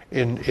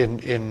in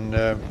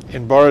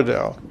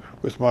Borrowdale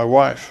with my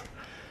wife,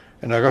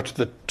 and I got to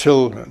the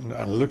till and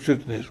I looked at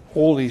it, and there's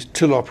all these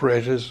till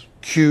operators,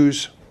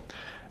 queues,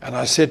 and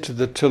I said to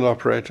the till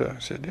operator, I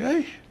said,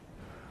 "Hey,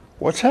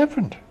 what's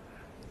happened?"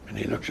 And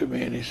he looked at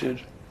me and he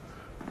said,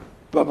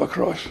 "Baba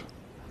Cross,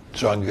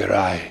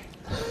 Tsvangirai."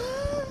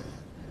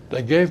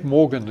 They gave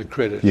Morgan the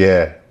credit.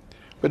 Yeah.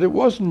 But it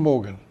wasn't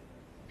Morgan.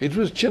 It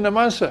was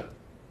Chinamasa.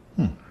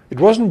 It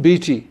wasn't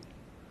BT.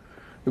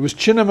 It was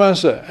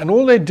Chinamasa. And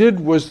all they did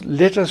was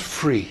let us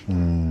free.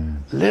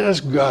 Let us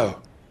go.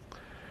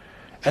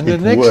 And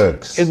it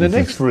works if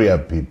you free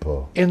up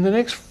people. In the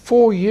next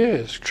 4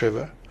 years,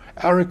 Trevor,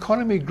 our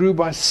economy grew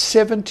by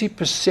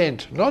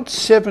 70%, not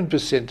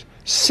 7%,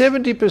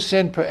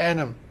 70% per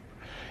annum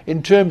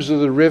in terms of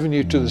the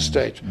revenue to the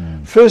state.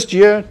 First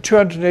year,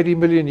 280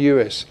 million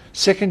US.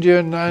 Second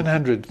year,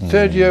 900.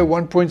 Third year,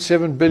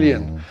 1.7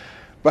 billion.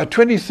 By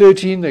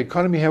 2013, the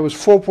economy here was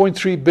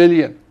 4.3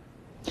 billion.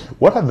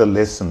 What are the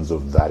lessons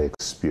of that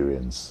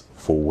experience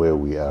for where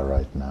we are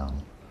right now?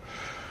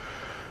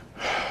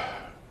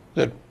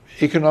 That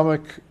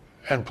economic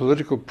and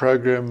political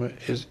program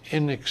is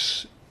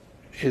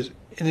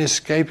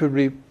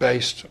inescapably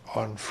based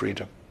on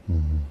freedom.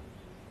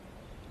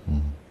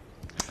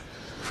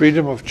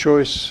 Freedom of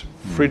choice,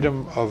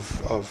 freedom of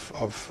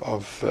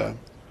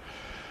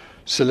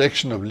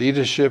selection of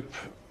leadership,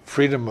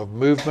 freedom of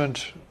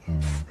movement,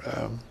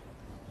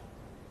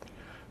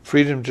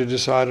 freedom to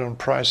decide on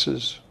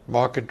prices,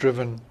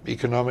 market-driven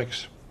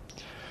economics.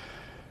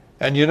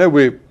 And you know,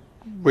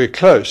 we're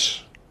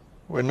close.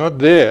 We're not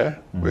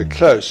there. We're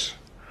close.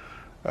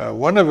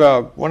 One of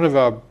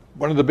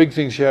the big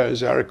things here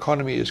is our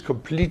economy is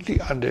completely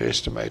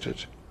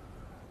underestimated.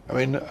 I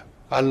mean,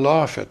 I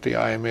laugh at the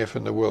IMF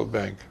and the World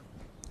Bank.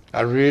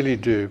 I really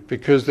do,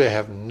 because they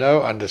have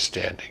no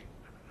understanding.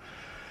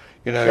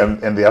 You know,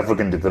 and the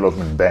African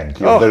Development Bank,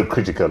 you're very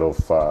critical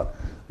of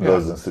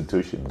those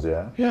institutions,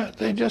 yeah? Yeah,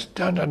 they just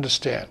don't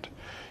understand.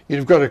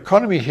 You've got an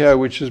economy here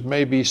which is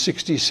maybe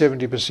 60,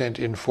 70%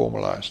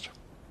 informalized.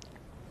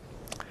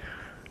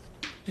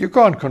 You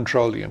can't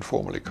control the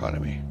informal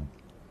economy.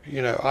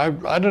 You know,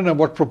 I don't know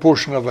what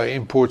proportion of our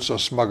imports are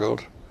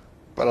smuggled,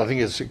 but I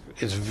think it's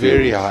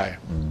very high.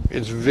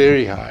 It's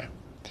very high.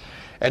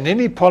 And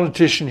any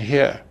politician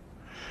here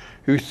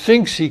who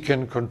thinks he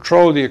can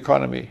control the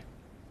economy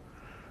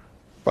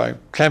by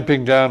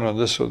clamping down on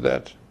this or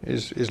that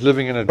is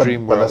living in a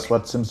dream world. But that's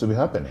what seems to be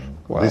happening.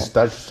 Wow. These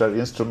statutory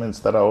instruments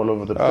that are all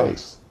over the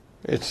place.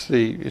 It's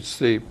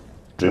the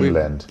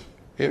Dreamland.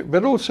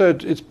 But also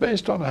it's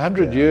based on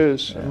 100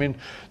 years. I mean,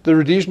 the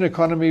Rhodesian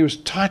economy was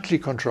tightly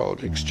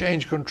controlled,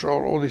 exchange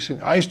control, all these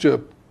things. I used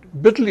to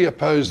bitterly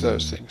oppose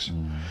those things.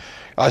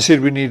 I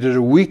said we needed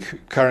a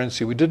weak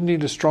currency. We didn't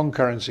need a strong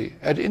currency.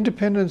 At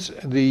independence,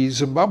 the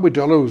Zimbabwe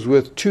dollar was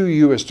worth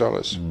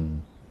 $2.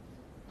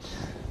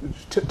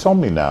 Tell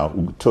me now,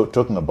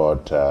 talking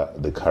about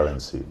the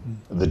currency,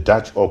 the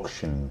Dutch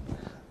auction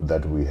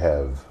that we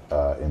have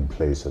in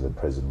place at the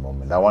present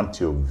moment. I want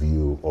your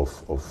view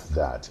of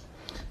that.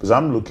 Because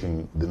I'm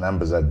looking, the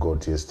numbers I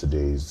got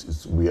yesterday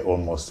is we're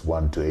almost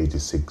 1 to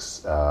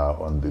 86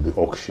 on the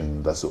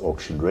auction, that's the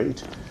auction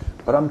rate.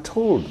 But I'm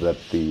told that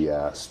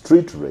the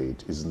street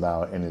rate is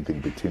now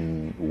anything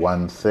between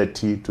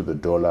 130 to the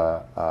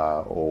dollar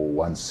or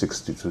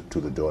 160 to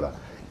the dollar.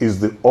 Is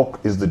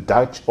the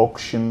Dutch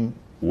auction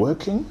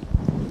working?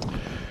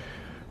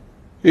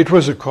 It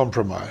was a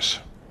compromise.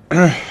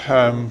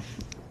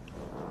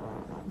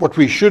 What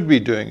we should be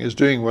doing is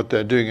doing what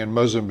they're doing in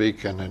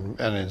Mozambique and in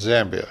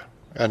Zambia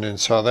and in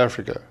South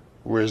Africa,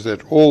 whereas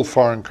that all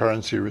foreign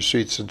currency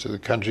receipts into the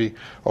country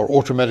are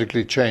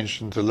automatically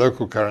changed into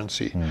local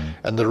currency,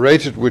 and the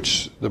rate at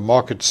which the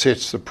market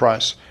sets the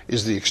price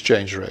is the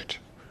exchange rate,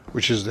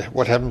 which is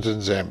what happens in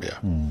Zambia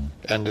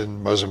and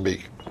in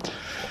Mozambique.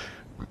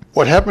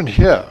 What happened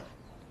here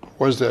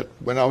was that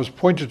when I was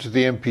appointed to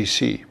the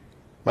MPC,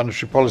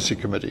 Monetary Policy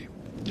Committee,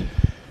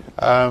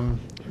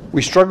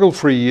 we struggled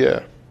for a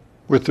year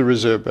with the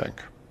Reserve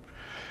Bank,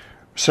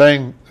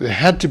 saying there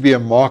had to be a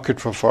market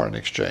for foreign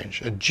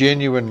exchange, a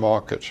genuine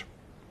market.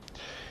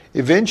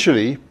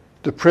 Eventually,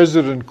 the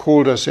President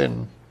called us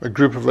in, a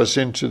group of us,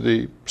 into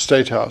the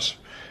State House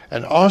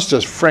and asked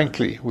us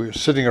frankly, we were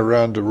sitting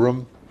around the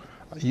room,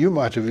 you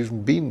might have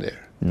even been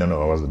there.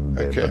 No, I wasn't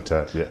there. Okay.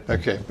 But, yeah.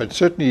 Okay, but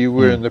certainly you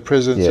were in the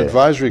President's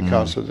Advisory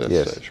Council at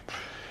that stage.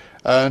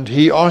 And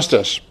he asked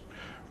us,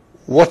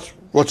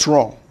 what's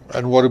wrong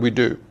and what do we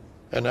do?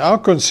 And our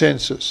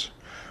consensus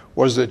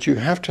was that you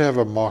have to have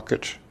a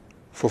market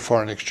for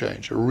foreign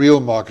exchange, a real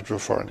market for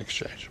foreign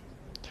exchange.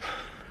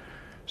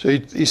 So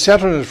he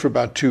sat on it for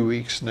about 2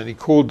 weeks, and then he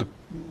called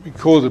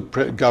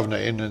the governor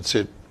in and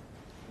said,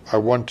 I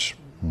want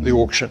the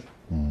auction.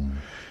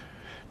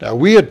 Now,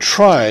 we had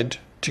tried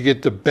to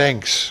get the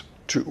banks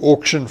to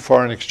auction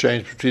foreign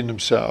exchange between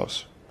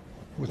themselves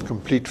with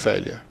complete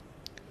failure.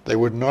 They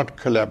would not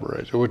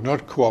collaborate, they would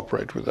not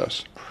cooperate with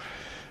us.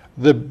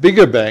 The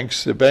bigger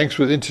banks, the banks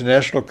with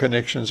international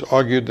connections,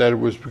 argued that it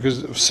was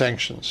because of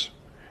sanctions.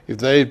 If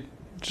they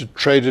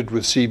traded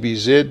with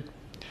CBZ,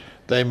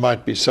 they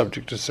might be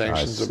subject to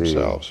sanctions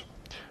themselves.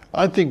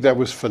 I think that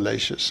was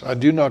fallacious. I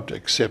do not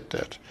accept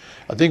that.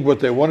 I think what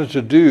they wanted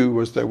to do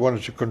was they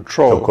wanted to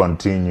control, to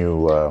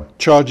continue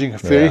charging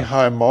very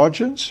high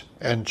margins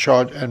and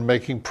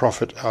making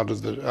profit out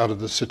of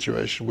the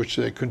situation, which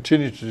they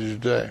continue to do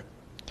today.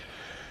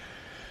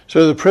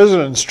 So the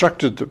President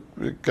instructed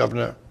the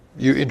governor,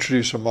 you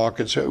introduce a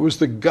market. So it was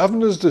the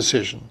governor's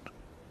decision,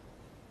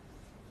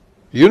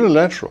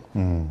 unilateral,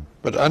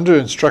 but under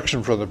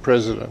instruction from the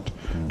President,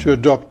 to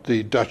adopt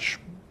the Dutch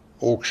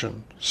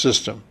auction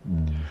system.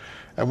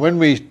 And when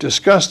we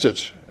discussed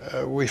it,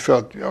 we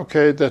felt,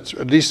 okay, that's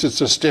at least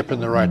it's a step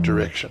in the right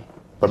direction.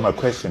 But my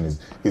question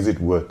is it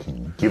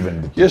working,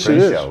 given the Yes,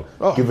 differential,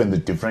 it is. given the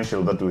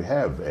differential that we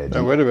have, Eddie?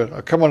 Now, wait a minute,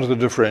 I'll come on to the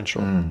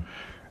differential.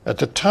 At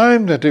the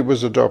time that it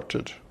was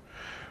adopted,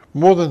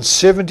 more than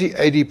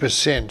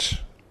 70-80%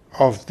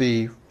 of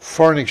the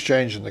foreign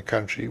exchange in the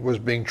country was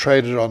being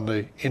traded on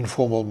the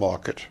informal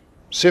market.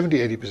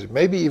 70-80%,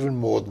 maybe even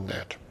more than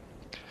that.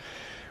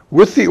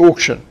 With the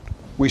auction,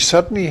 we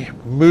suddenly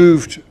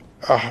moved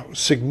a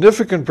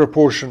significant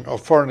proportion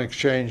of foreign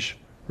exchange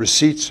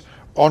receipts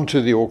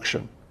onto the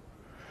auction.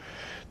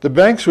 The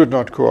banks would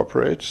not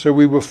cooperate, so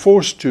we were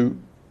forced to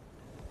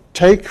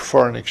take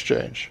foreign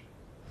exchange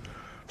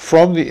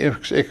from the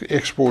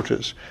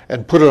exporters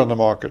and put it on the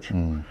market.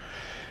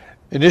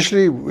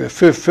 Initially,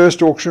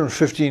 first auction of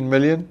 15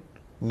 million,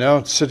 now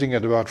it's sitting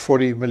at about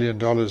 $40 million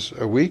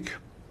a week.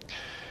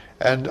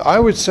 And I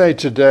would say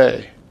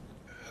today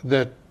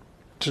that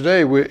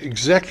we're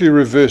exactly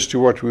reverse to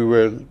what we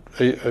were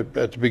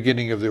at the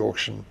beginning of the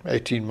auction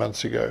 18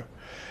 months ago.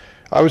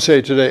 I would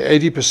say today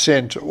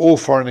 80% of all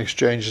foreign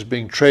exchange is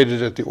being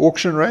traded at the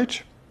auction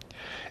rate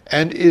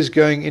and is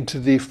going into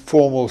the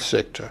formal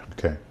sector.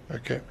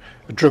 Okay.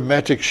 A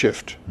dramatic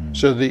shift.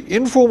 So the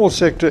informal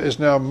sector is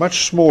now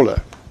much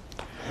smaller.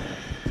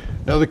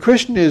 Now the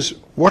question is,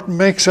 what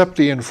makes up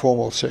the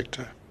informal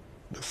sector?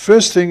 The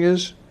first thing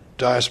is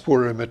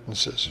diaspora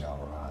remittances.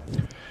 All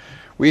right.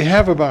 We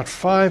have about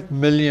 5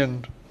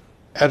 million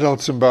adult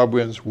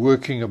Zimbabweans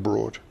working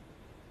abroad,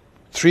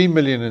 3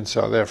 million in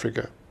South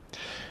Africa.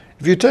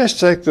 If you just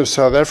take the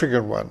South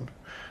African one,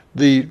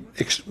 the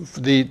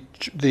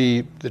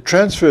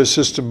transfer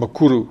system,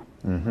 Makuru,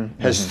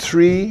 has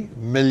 3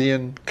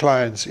 million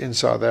clients in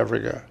South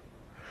Africa.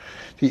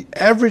 The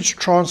average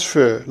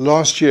transfer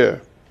last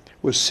year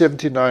was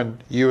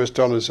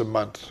 $79 a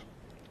month.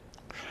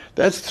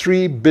 That's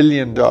 $3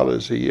 billion a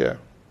year.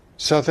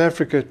 South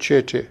Africa,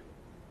 Chete.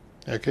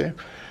 Okay?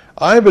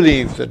 I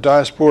believe that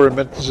diaspora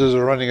remittances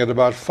are running at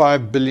about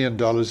 $5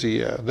 billion a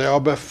year. They are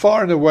by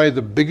far and away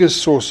the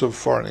biggest source of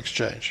foreign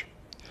exchange.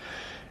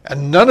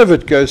 And none of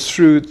it goes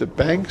through the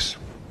banks,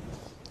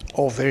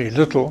 or very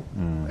little,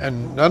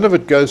 and none of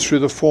it goes through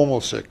the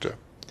formal sector.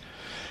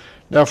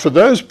 Now, for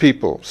those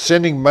people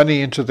sending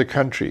money into the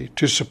country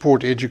to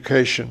support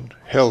education,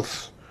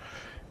 health,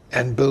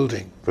 and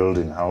building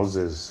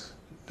houses,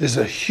 there's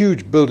a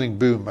huge building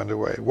boom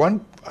underway.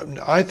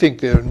 I think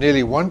there are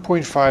nearly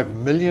 1.5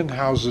 million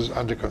houses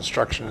under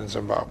construction in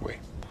Zimbabwe.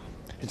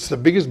 It's the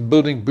biggest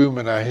building boom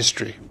in our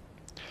history.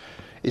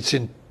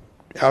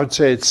 I would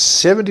say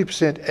it's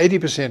 70%,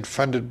 80%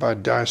 funded by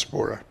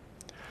diaspora.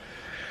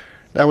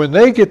 Now, when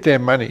they get their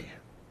money,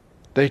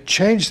 they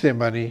change their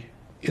money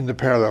in the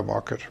parallel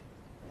market.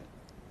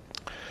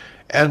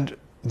 And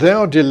they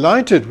are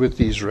delighted with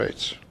these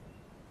rates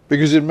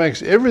because it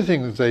makes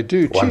everything that they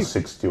do cheap.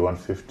 160,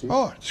 150?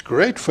 Oh, it's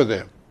great for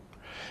them.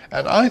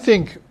 And I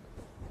think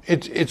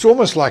it's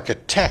almost like a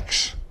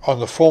tax on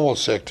the formal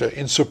sector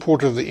in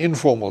support of the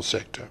informal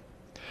sector.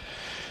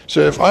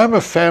 So if I'm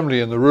a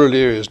family in the rural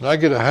areas and I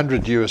get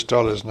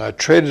 $100 and I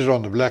trade it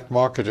on the black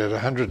market at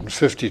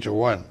 150 to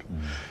 1,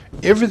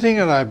 everything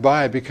that I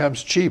buy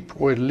becomes cheap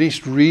or at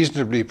least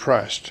reasonably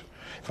priced.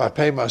 If I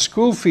pay my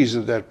school fees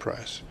at that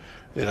price,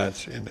 then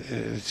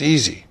it's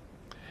easy.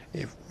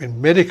 In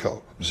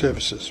medical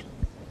services,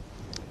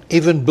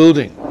 even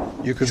building,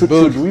 you can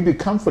build. Should we be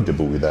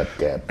comfortable with that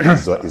gap?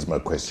 Is my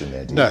question,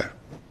 Eddie. No.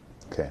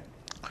 Okay.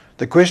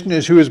 The question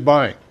is who is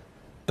buying?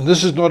 And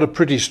this is not a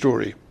pretty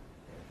story.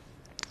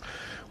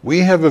 We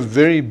have a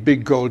very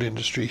big gold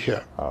industry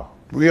here. Oh.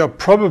 We are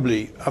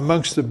probably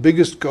amongst the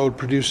biggest gold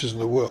producers in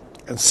the world.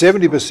 And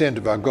 70%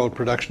 of our gold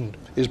production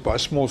is by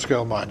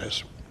small-scale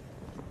miners.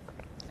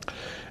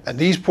 And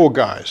these poor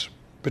guys,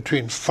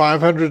 between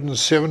 500 and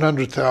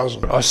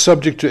 700,000, are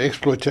subject to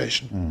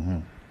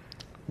exploitation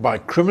by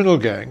criminal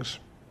gangs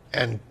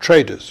and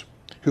traders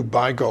who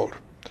buy gold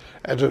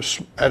at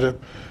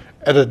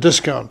a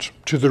discount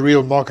to the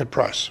real market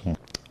price.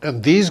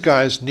 And these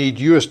guys need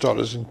US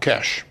dollars in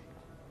cash.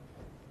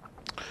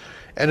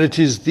 And it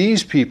is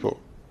these people,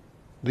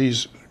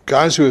 these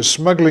guys who are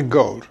smuggling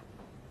gold,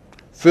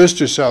 first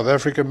to South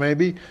Africa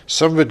maybe,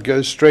 some of it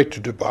goes straight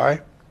to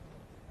Dubai,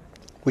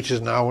 which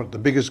is now the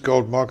biggest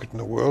gold market in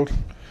the world,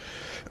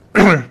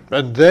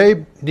 and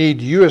they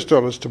need US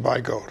dollars to buy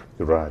gold.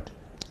 Right.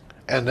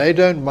 And they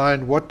don't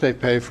mind what they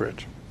pay for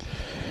it.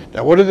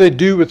 Now, what do they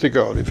do with the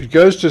gold? If it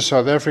goes to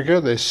South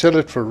Africa, they sell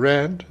it for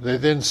rand. They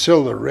then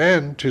sell the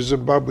rand to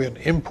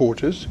Zimbabwean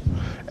importers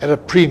at a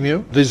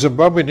premium. The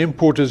Zimbabwean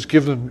importers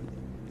give them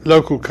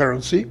local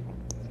currency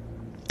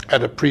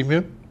at a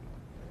premium.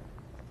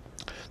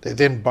 They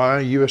then buy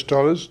US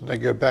dollars, and they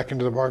go back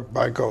into the market,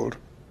 buy gold.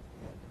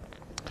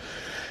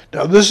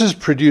 Now, this has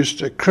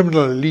produced a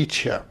criminal elite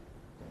here.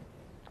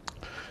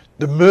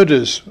 The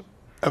murders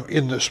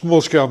in the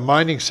small-scale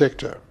mining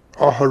sector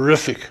are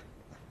horrific.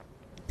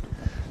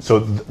 So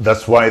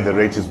that's why the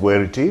rate is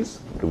where it is,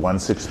 the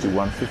 160,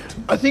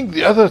 150? I think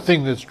the other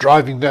thing that's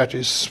driving that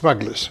is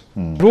smugglers,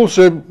 but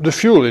also the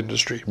fuel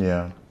industry.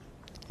 Yeah.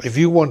 If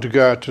you want to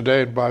go out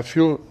today and buy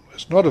fuel,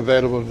 it's not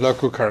available in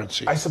local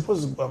currency. I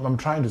suppose I'm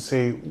trying to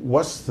say,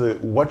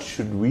 what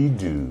should we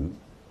do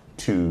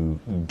to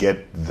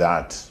get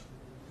that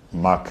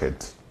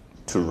market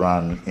to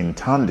run in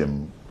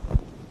tandem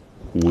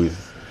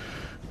with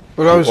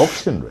the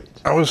auction rate?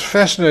 I was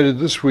fascinated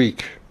this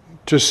week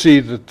to see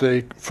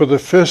that for the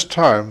first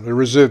time, the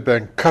Reserve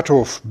Bank cut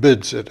off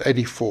bids at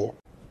 84.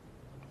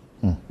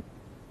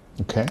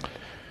 Okay.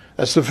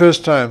 That's the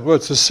first time, well,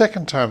 it's the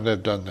second time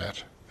they've done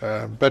that,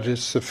 but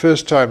it's the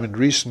first time in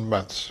recent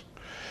months.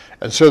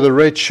 And so the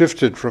rate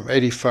shifted from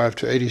 85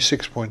 to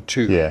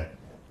 86.2. Yeah.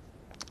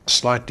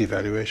 Slight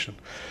devaluation.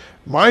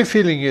 My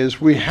feeling is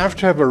we have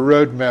to have a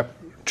roadmap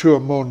to a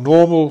more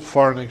normal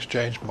foreign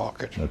exchange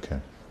market.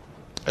 Okay.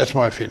 That's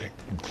my feeling.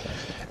 Okay.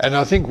 And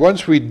I think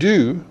once we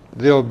do,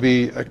 there'll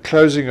be a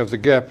closing of the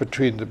gap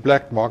between the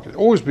black market.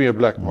 Always be a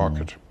black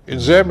market. In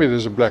Zambia,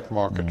 there's a black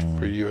market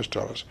for US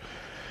dollars.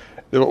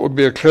 There will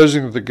be a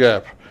closing of the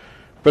gap.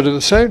 But at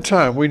the same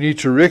time, we need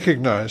to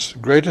recognize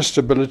greater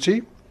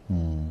stability.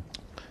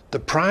 The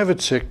private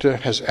sector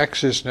has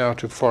access now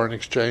to foreign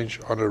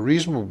exchange on a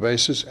reasonable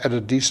basis at a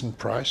decent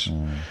price.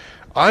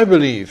 I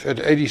believe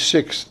at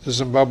 86, the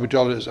Zimbabwe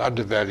dollar is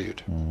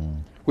undervalued.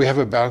 We have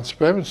a balance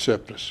payment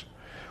surplus.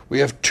 We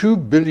have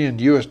 $2 billion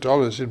US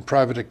dollars in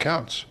private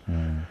accounts.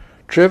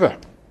 Trevor,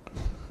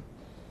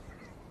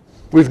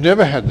 we've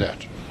never had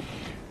that.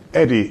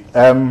 Eddie,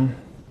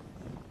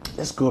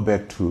 let's go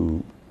back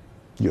to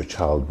your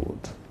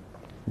childhood.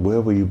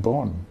 Where were you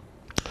born?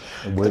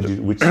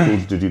 Which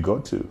schools did you go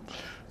to?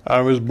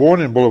 I was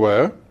born in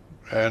Bulawayo,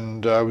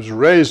 and I was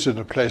raised in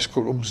a place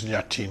called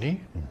Umzinyatini,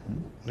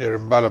 near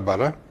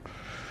Mbalabala.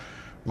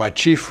 My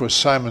chief was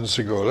Simon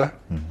Sigola.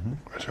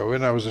 So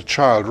when I was a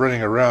child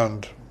running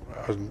around,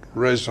 I was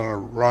raised on a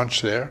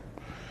ranch there.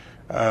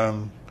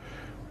 The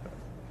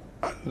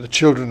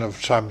children of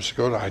Simon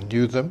Sigola, I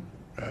knew them.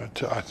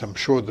 I'm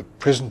sure the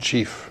present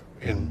chief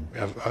in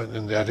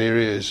that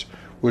area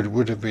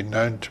would have been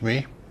known to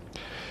me.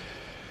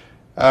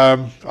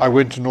 I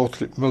went to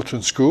North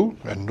Milton School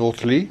and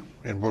North Lee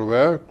in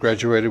Bulawayo,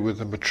 graduated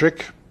with a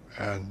matric,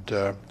 and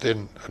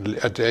then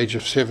at the age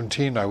of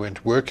 17 I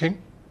went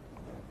working.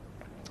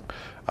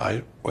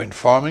 I went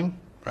farming.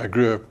 I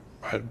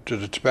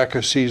did a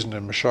tobacco season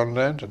in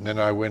Mashonaland, and then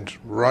I went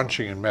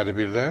ranching in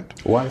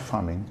Madabiland. Why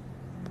farming?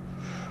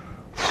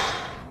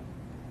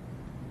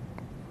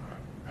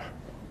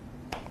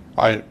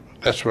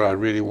 That's what I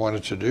really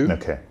wanted to do.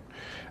 Okay.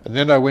 And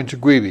then I went to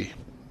Gwibi.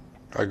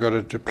 I got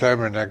a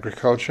diploma in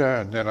agriculture,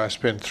 and then I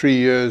spent 3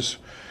 years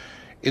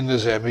in the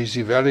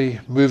Zambezi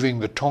Valley, moving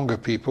the Tonga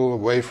people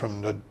away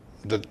from the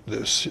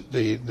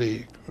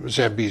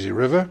Zambezi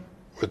River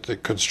with the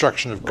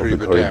construction of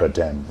Kariba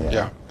Dam.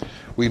 Yeah.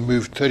 We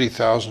moved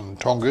 30,000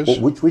 Tongas.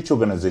 Which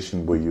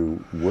organization were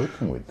you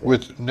working with there?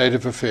 With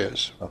Native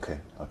Affairs. Okay,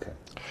 okay.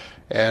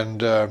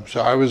 And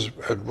so I was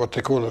what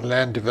they call a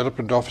land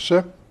development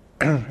officer,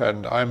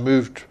 and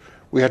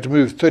we had to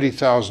move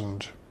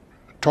 30,000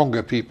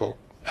 Tonga people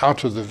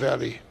out of the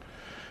valley,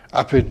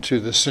 up into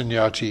the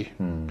Sinyati,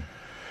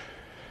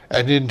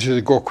 and into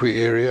the Gokwe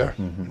area,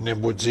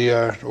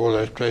 Nembudzia, all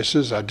those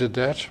places. I did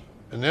that.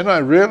 And then I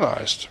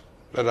realized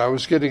that I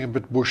was getting a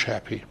bit bush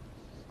happy.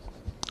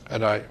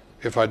 And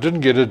if I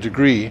didn't get a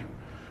degree,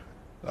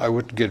 I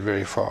wouldn't get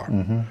very far.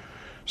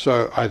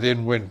 So I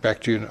then went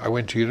back to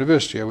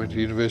university. I went to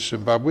University of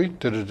Zimbabwe,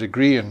 did a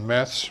degree in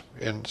maths,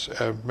 in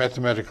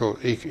mathematical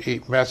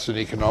maths and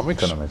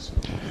economics.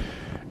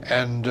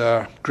 And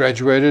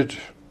graduated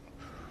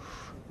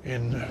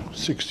in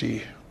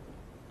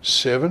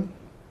 67,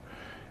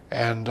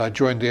 and I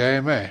joined the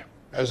AMA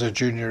as a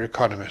junior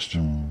economist.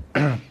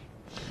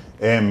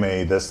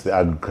 AMA, that's the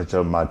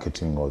Agricultural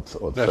Marketing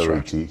Authority. That's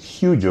right.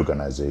 Huge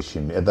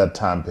organization. At that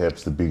time,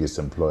 perhaps the biggest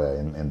employer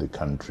in the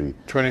country.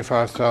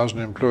 25,000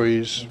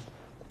 employees.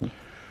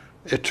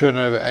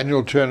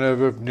 Annual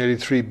turnover of nearly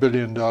 $3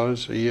 billion a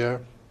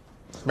year.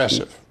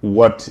 Massive.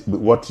 What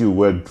you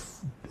worked,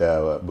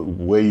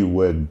 where you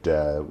worked,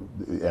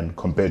 and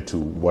compared to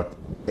what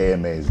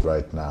AMA is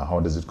right now, how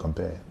does it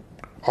compare?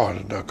 Oh,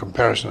 no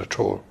comparison at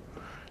all.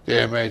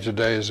 The AMA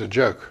today is a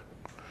joke.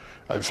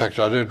 In fact,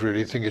 I don't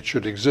really think it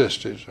should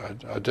exist. I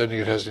don't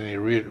think it has any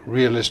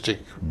realistic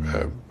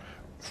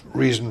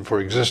reason for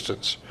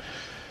existence.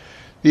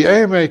 The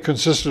AMA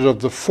consisted of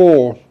the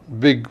 4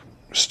 big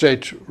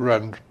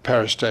state-run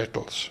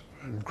parastatals: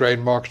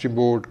 Grain Marketing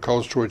Board,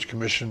 Cold Storage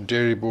Commission,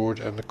 Dairy Board,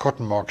 and the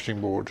Cotton Marketing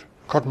Board.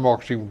 Cotton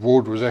Marketing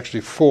Board was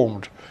actually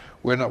formed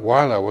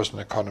while I was an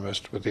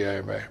economist with the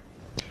AMA.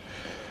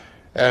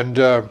 And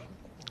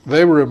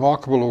they were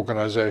remarkable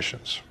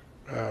organizations.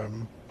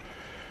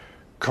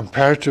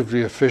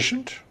 Comparatively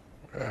efficient,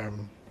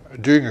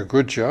 doing a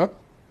good job,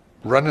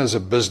 run as a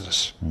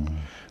business.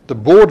 The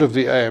board of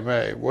the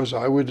AMA was,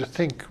 I would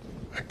think,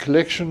 a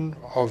collection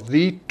of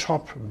the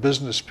top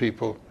business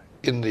people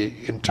in the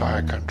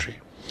entire country.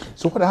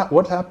 So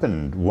what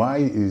happened? Why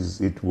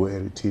is it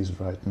where it is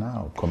right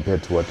now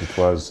compared to what it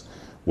was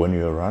when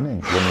you were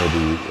running, when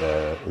you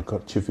were the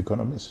chief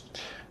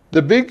economist?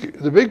 The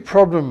big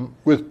problem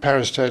with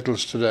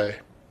parastatals today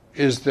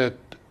is that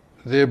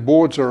their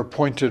boards are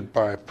appointed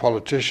by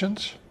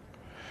politicians,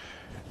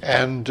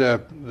 and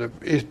the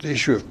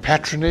issue of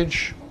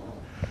patronage,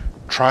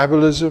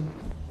 tribalism.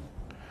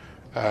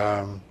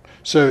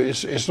 So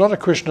it's not a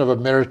question of a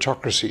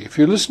meritocracy. If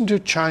you listen to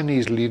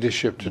Chinese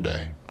leadership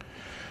today,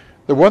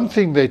 the one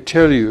thing they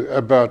tell you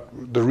about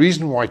the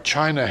reason why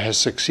China has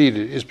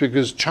succeeded is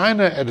because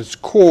China at its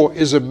core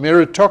is a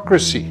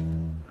meritocracy.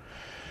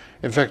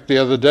 In fact, the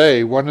other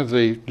day, one of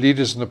the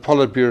leaders in the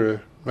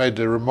Politburo made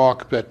the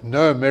remark that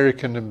no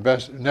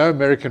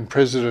American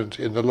president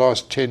in the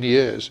last 10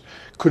 years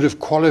could have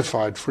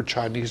qualified for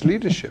Chinese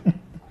leadership.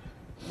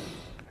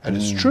 And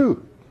it's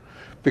true,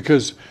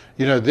 because,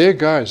 you know, their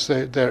guys,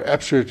 they're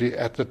absolutely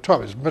at the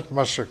top. It's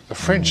much like the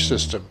French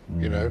system,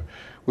 you know,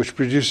 which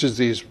produces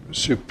these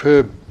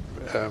superb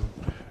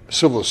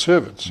civil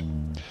servants.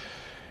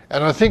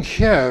 And I think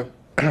here,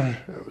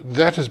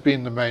 that has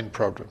been the main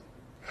problem.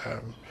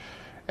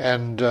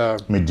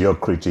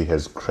 Mediocrity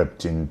has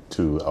crept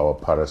into our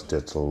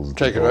parastatals.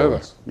 Taken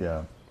over.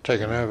 Yeah.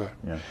 Taken over.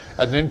 Yeah.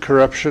 And then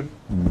corruption.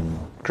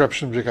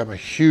 Corruption's become a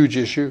huge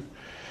issue.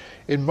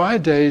 In my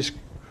days,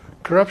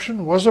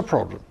 corruption was a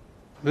problem.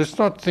 Let's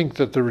not think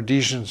that the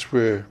Rhodesians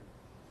were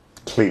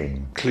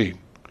Clean.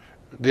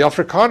 The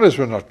Afrikaners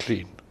were not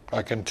clean.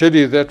 I can tell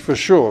you that for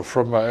sure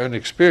from my own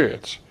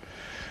experience.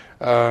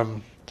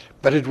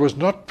 But it was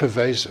not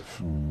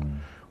pervasive.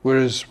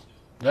 Whereas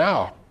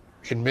now,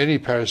 in many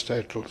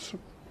parastatals,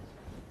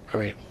 I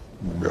mean,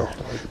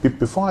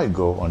 Before I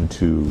go on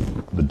to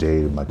the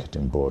Dairy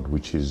Marketing Board,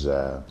 which is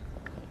a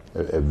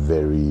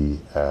very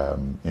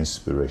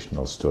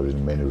inspirational story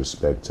in many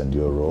respects, and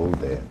your role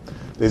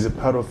there's a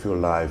part of your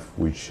life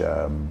which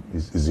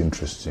is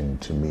interesting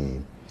to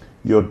me.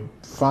 Your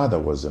father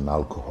was an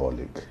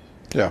alcoholic.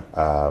 yeah.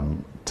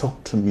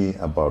 Talk to me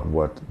about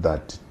what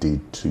that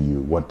did to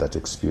you, what that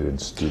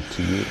experience did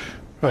to you.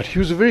 Right, he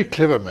was a very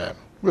clever man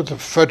with a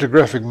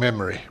photographic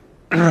memory.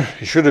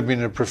 He should have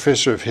been a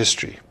professor of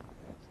history.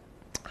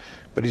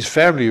 But his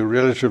family were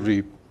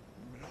relatively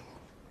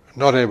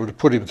not able to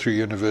put him through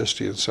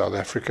university in South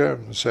Africa,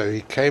 and so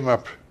he came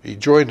up, he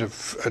joined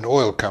an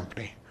oil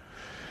company,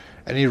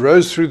 and he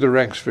rose through the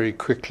ranks very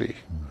quickly.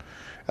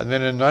 And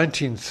then in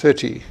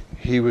 1930,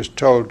 he was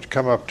told to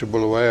come up to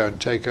Bulawayo and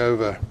take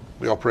over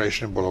the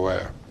operation in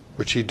Bulawayo,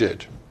 which he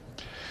did.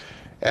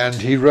 And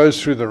he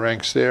rose through the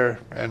ranks there,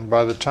 and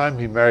by the time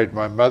he married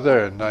my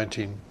mother in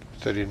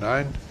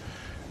 1939,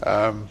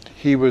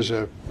 he was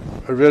a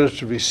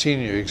relatively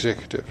senior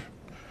executive.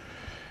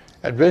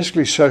 And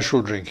basically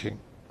social drinking,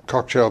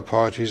 cocktail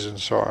parties and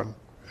so on.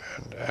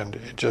 And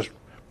it just,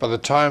 by the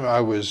time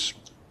I was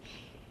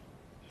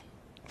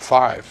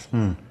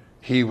 5,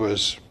 he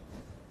was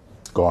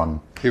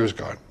Gone. He was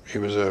gone. He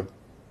was a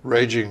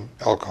raging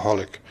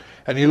alcoholic.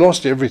 And he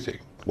lost everything.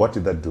 What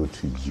did that do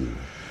to you?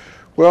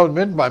 Well, it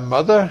meant my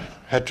mother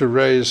had to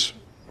raise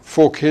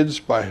 4 kids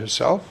by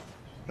herself.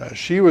 Now,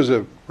 she was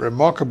a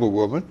remarkable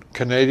woman,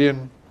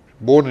 Canadian,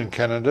 born in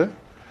Canada,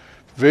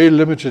 very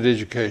limited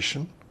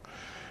education,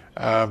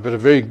 but a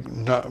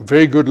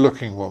very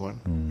good-looking woman,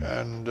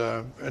 and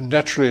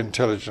naturally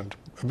intelligent,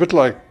 a bit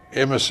like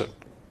Emerson.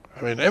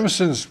 I mean,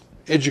 Emerson's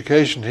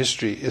education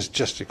history is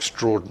just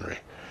extraordinary,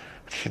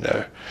 you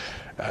know,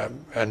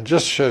 and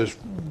just shows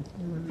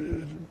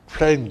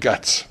plain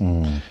guts.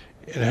 In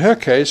her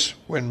case,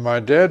 when my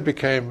dad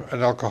became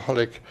an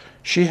alcoholic,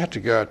 she had to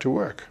go out to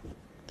work.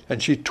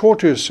 And she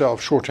taught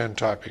herself shorthand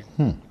typing.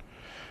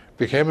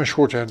 Became a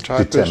shorthand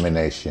typist.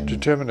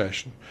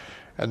 Determination.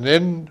 And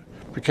then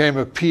became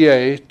a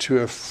PA to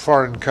a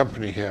foreign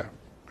company here,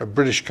 a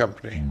British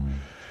company,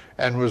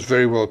 and was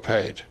very well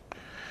paid.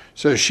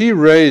 So she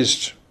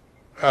raised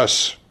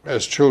us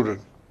as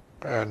children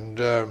and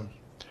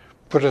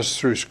put us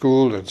through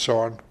school and so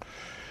on.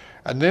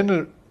 And then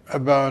it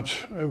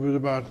was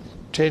about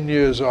 10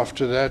 years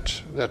after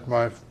that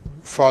my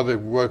father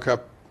woke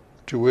up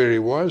to where he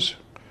was,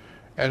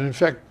 and in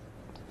fact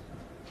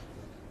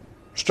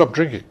stopped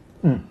drinking.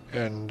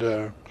 And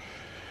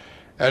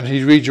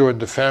he rejoined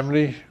the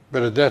family,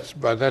 but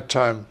by that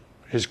time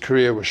his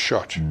career was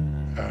shot.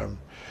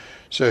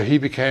 So he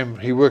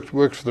worked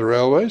for the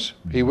railways.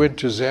 He went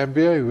to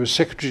Zambia. He was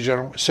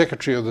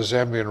secretary of the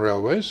Zambian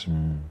Railways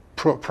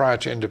prior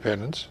to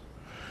independence.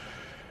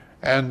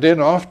 And then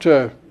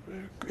after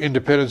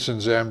independence in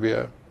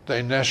Zambia,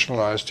 they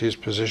nationalized his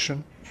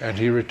position, and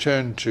he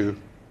returned to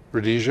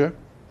Rhodesia.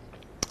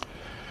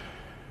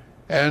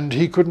 And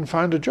he couldn't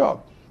find a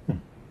job.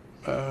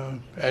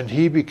 And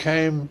he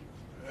became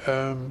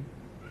a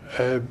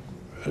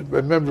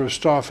member of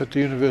staff at the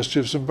University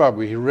of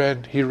Zimbabwe. He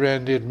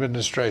ran the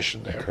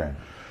administration there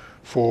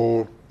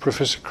for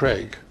Professor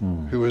Craig,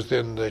 who was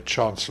then the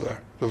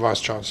Chancellor, the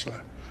Vice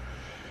Chancellor.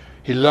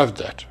 He loved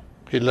that.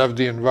 He loved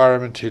the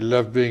environment. He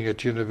loved being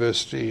at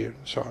university and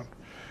so on.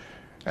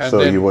 And so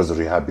then, he was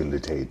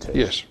rehabilitated.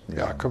 Yes,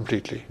 yeah,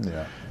 completely.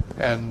 Yeah.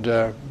 And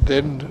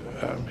then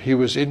he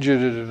was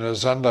injured in a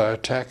Zanda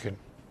attack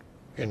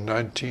in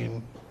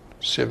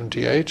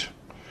 1978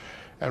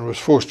 and was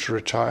forced to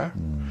retire.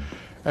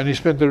 And he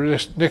spent the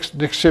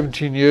next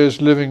 17 years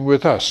living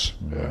with us.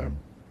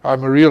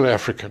 I'm a real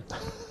African.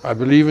 I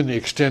believe in the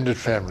extended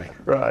family.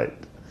 Right.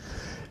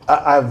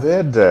 I've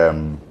heard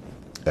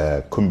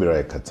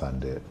Kumbira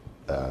Katande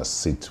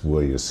sit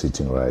where you're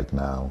sitting right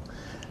now,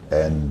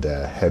 and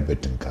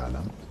Herbert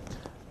Nkala.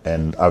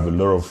 And I have a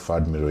lot of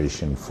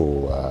admiration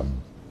for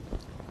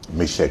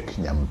Meshek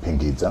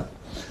Nyampingidza.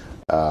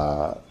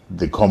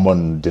 The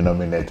common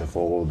denominator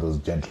for all those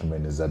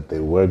gentlemen is that they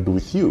worked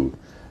with you.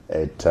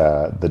 at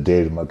the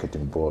Dairy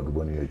Marketing Board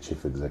when you were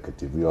chief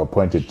executive. You were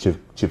appointed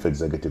chief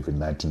executive in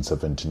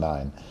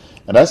 1979.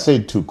 And I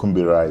said to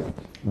Kumbirai,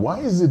 why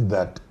is it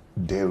that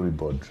Dairy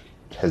Board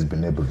has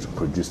been able to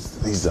produce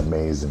these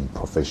amazing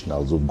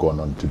professionals who've gone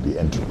on to be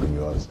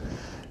entrepreneurs?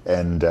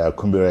 And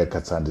Kumbirai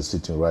Katsandi,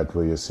 sitting right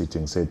where you're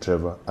sitting, said,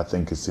 Trevor, I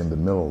think it's in the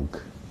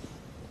milk.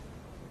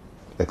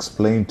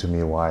 Explain to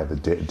me why the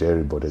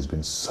Dairy Board has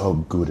been so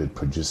good at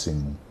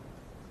producing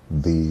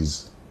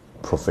these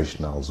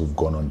professionals who've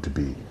gone on to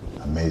be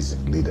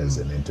amazing leaders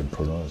and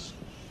entrepreneurs.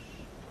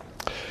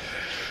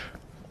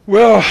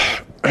 Well,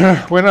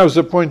 when I was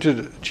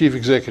appointed chief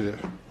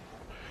executive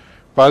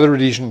by the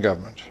Rhodesian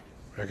government,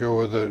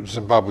 or the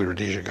Zimbabwe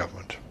Rhodesia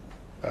government,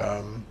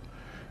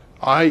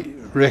 I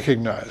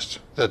recognized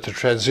that the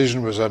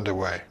transition was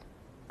underway.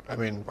 I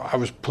mean, I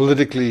was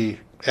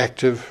politically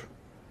active,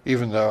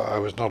 even though I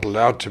was not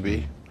allowed to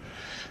be.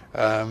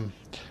 I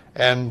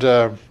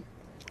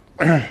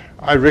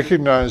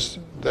recognized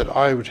that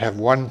I would have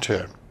one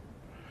term.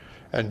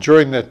 And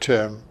during that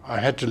term, I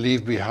had to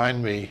leave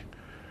behind me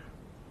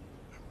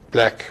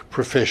black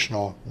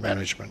professional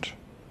management.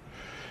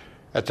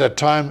 At that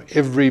time,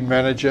 every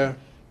manager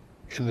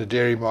in the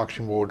Dairy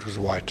Marketing Board was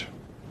white.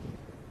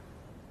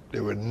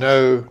 There were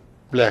no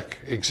black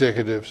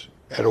executives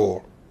at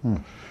all.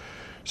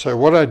 So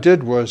what I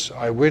did was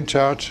I went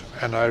out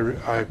and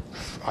I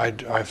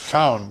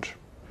found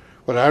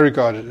what I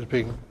regarded as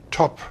being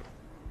top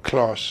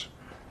class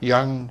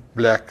young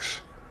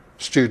blacks,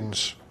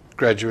 students,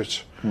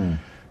 graduates,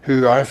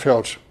 who I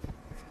felt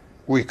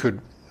we could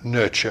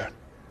nurture.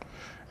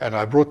 And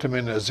I brought them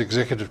in as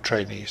executive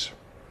trainees.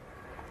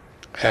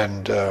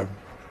 And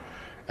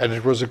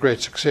it was a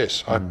great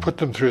success. I put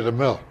them through the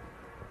mill.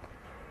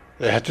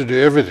 They had to do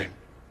everything.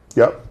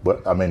 Yeah,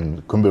 but I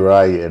mean,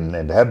 Kumbirai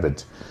and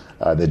Herbert,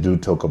 they do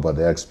talk about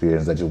their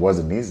experience that it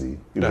wasn't easy.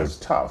 It was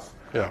tough.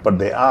 Yeah. But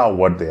they are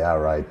what they are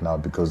right now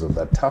because of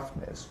that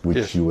toughness,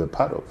 which you were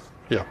part of.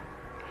 Yeah.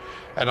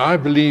 And I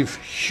believe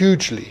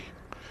hugely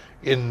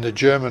in the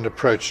German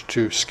approach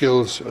to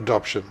skills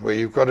adoption, where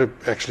you've got to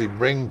actually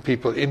bring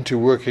people into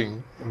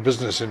working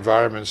business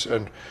environments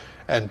and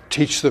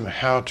teach them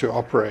how to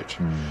operate.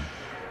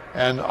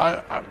 And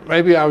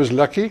maybe I was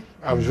lucky.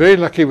 I was very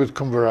lucky with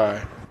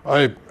Kumbirai.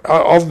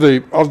 Of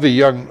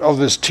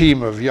this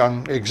team of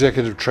young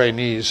executive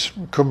trainees,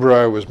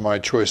 Kumbirai was my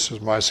choice as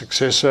my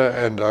successor,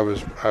 and I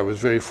was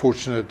very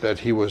fortunate that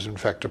he was in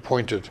fact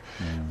appointed.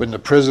 When the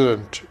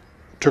president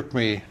took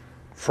me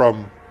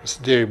from the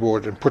Dairy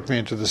Board and put me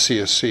into the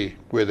CSC,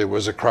 where there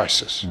was a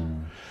crisis,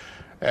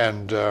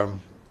 and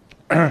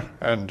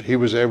he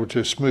was able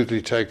to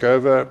smoothly take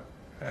over,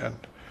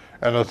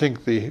 and I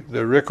think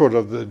the record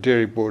of the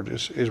Dairy Board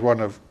is one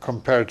of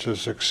comparative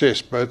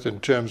success, both in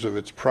terms of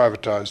its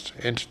privatized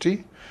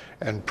entity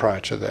and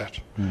prior to that.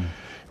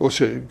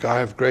 Also, a guy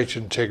of great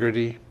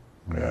integrity.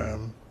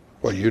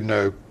 Well, you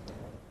know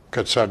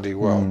Katsandi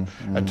well.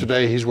 And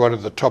today he's one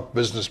of the top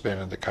businessmen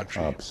in the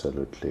country.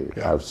 Absolutely.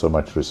 Yeah. I have so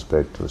much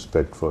respect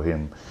for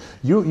him.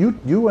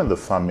 You and the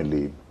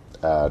family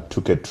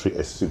took a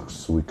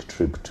 6-week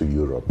trip to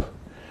Europe.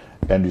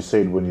 And you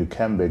said when you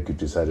came back, you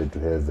decided to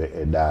have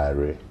a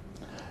diary.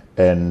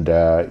 And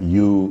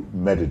you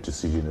made a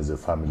decision as a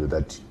family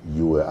that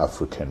you were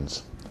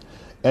Africans.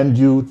 And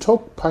you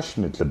talk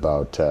passionately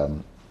about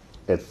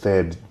a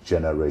third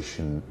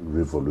generation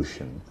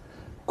revolution.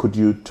 Could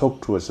you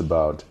talk to us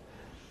about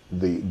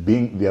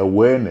the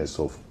awareness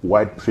of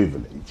white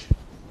privilege?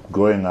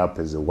 Growing up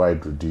as a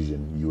white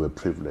Rhodesian, you were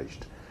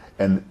privileged.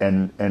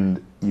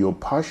 And your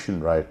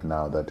passion right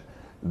now that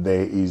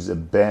there is a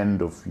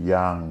band of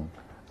young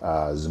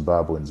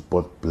Zimbabweans,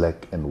 both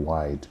black and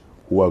white,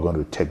 who are going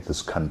to take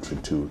this country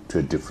to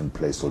a different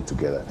place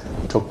altogether.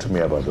 Talk to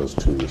me about those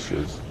two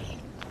issues.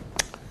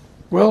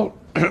 Well,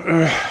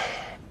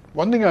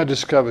 one thing I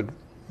discovered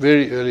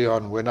very early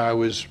on when I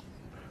was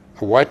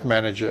a white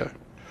manager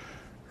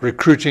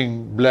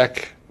recruiting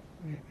black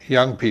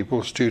young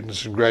people,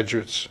 students and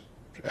graduates,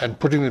 and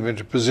putting them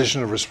into a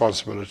position of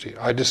responsibility,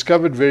 I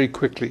discovered very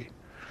quickly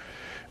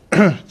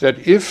that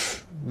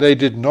if they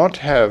did not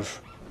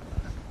have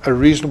a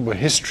reasonable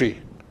history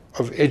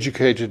of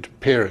educated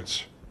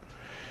parents,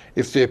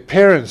 if their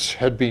parents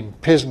had been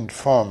peasant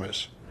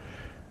farmers,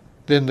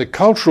 then the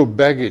cultural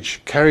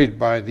baggage carried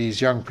by these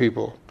young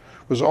people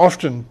was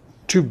often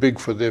too big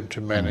for them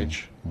to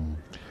manage.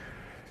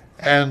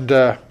 And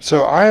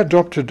so I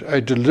adopted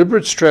a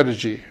deliberate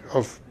strategy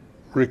of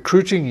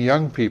recruiting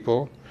young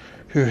people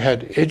who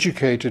had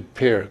educated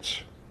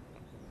parents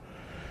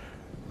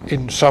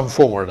in some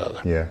form or another.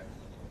 Yeah.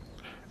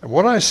 And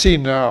what I see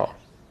now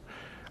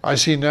a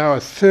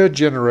third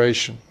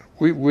generation.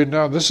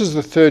 This is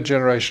the third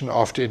generation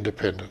after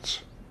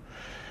independence.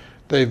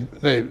 They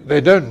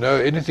don't know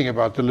anything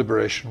about the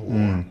Liberation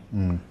War.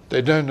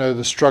 They don't know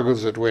the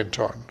struggles that went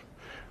on.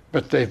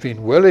 But they've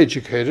been well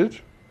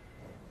educated.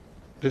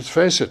 Let's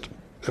face it,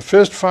 the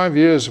first 5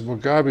 years of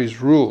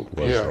Mugabe's rule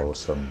was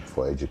awesome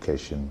for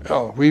education.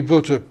 Oh, we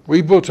built a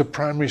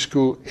primary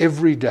school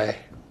every day.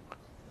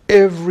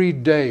 Every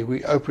day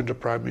we opened a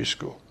primary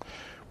school.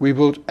 We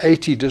built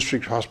 80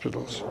 district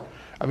hospitals.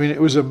 I mean,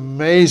 it was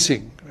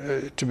amazing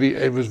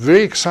it was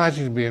very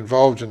exciting to be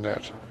involved in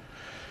that.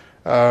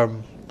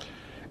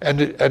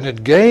 And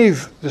it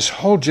gave this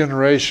whole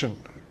generation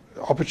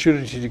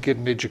opportunity to get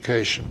an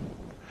education.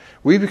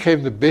 We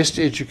became the best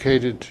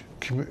educated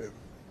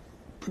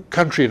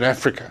country in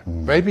Africa,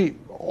 maybe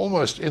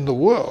almost in the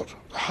world,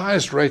 the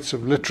highest rates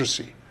of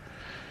literacy.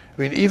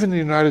 I mean, even in the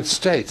United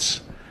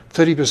States,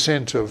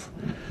 30% of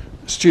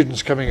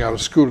students coming out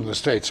of school in the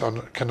States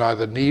can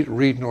neither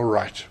read nor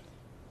write.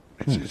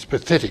 It's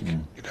pathetic,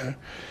 you know.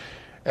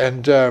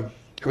 And I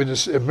mean,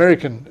 this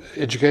American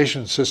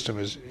education system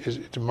is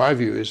in my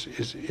view,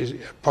 is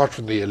apart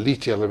from the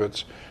elite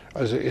elements,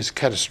 is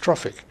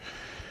catastrophic.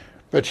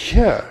 But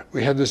here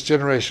we had this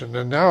generation,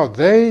 and now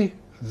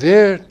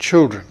their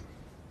children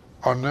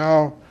are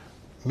now,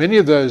 many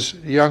of those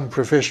young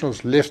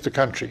professionals left the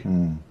country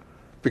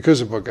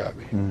because of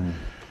Mugabe.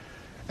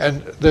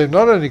 And they've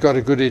not only got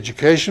a good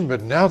education,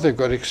 but now they've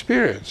got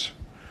experience.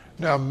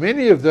 Now,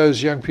 many of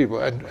those young people,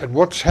 and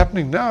what's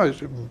happening now is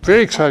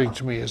very exciting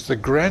to me, is the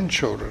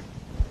grandchildren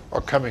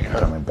are coming home.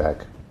 Coming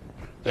back.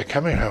 They're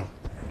coming home.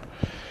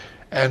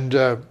 And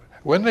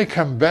when they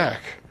come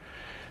back,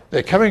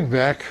 they're coming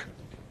back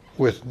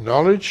with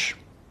knowledge,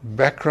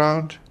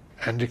 background,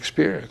 and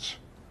experience.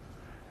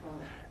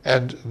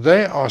 And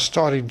they are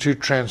starting to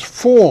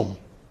transform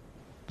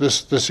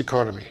this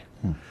economy.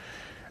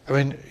 I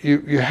mean,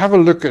 you have a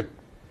look at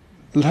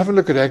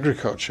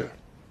agriculture.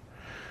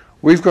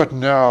 We've got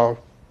now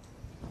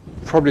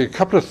probably a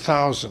couple of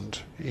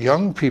thousand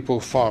young people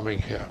farming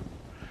here,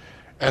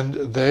 and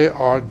they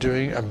are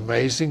doing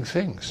amazing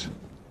things.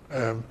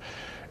 I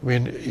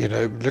mean, you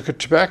know, look at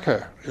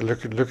tobacco.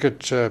 Look at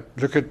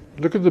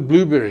the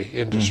blueberry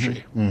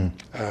industry.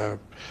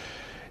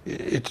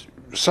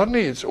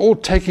 Suddenly it's all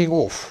taking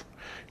off.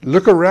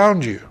 Look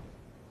around you.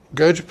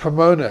 Go to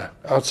Pomona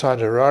outside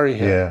Harare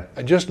here,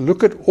 and just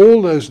look at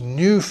all those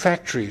new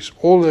factories,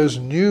 all those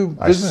new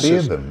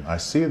businesses. I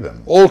see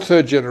them. All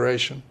third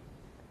generation.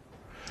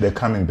 They're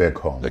coming back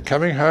home. They're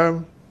coming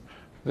home.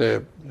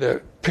 They're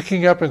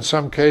picking up, in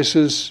some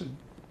cases,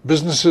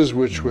 businesses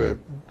which were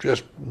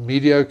just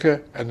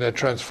mediocre, and they're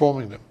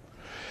transforming them.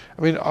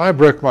 I mean, I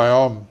broke my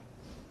arm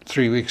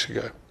 3 weeks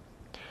ago.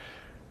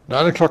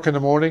 9 o'clock in the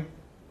morning,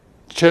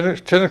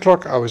 10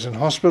 o'clock I was in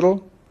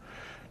hospital.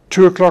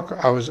 2 o'clock,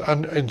 I was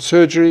in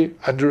surgery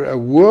under a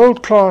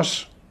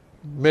world-class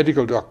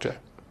medical doctor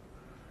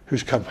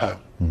who's come home.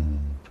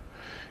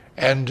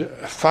 And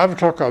 5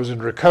 o'clock, I was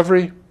in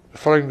recovery. The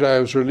following day, I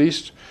was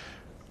released.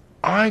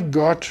 I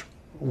got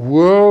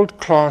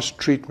world-class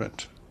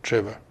treatment,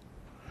 Trevor.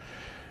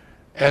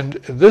 And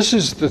this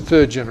is the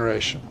third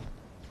generation.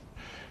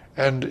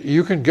 And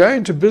you can go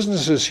into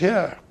businesses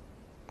here.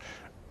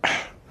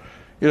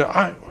 You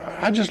know,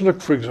 I just look,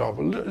 for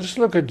example, just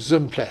look at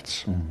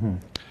Zimplats.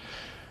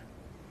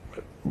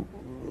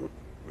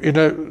 You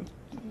know,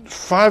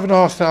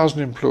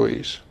 5,500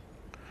 employees,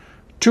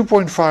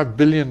 $2.5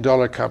 billion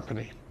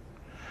company,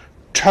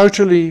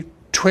 totally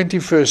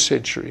 21st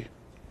century,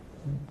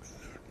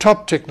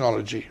 top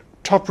technology,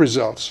 top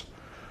results,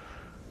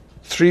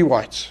 3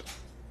 whites,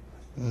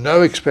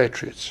 no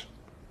expatriates.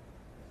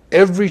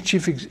 Every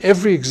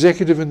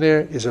executive in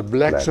there is a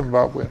black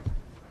Zimbabwean,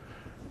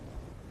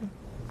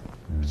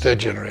 third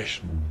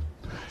generation.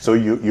 So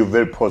you're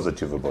very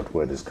positive about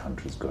where this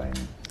country is going.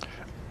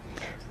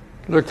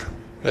 Look,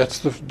 that's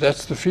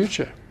the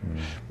future.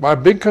 My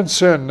big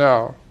concern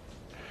now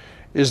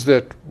is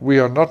that we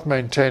are not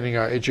maintaining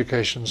our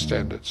education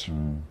standards.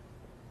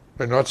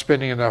 We're not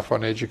spending enough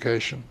on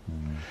education.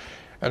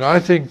 And I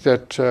think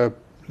that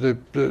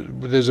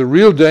there's a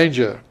real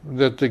danger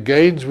that the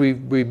gains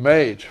we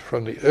made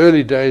from the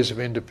early days of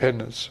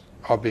independence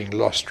are being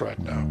lost right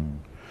now.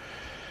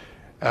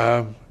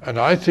 And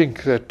I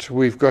think that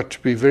we've got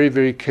to be very,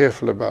 very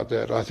careful about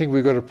that. I think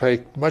we've got to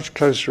pay much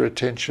closer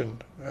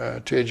attention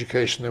to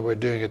education than we're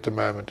doing at the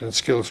moment, and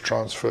skills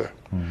transfer.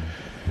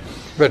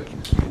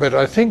 But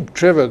I think,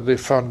 Trevor, the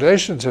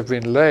foundations have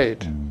been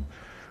laid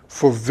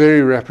for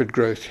very rapid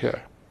growth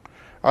here.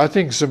 I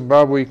think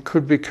Zimbabwe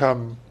could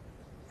become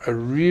a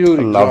real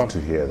example. I'd love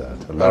to hear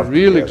that. A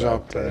real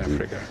example in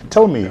Africa.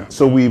 Tell me,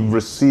 so we've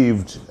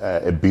received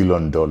 $1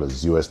 billion,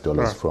 US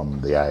dollars, from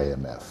the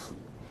IMF.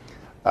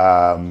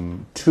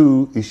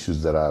 2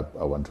 issues that I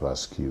want to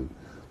ask you.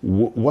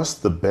 What's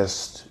the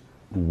best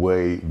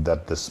way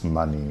that this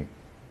money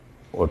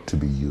ought to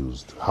be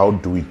used? How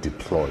do we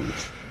deploy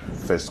it?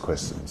 First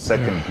question.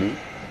 Secondly,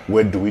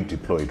 where do we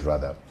deploy it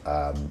rather?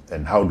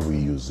 And how do we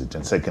use it?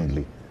 And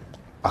secondly,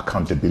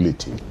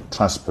 accountability,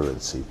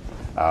 transparency.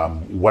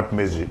 What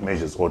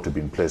measures ought to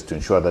be in place to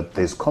ensure that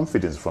there's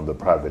confidence from the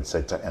private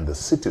sector and the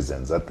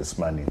citizens that this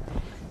money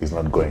is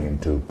not going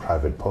into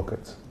private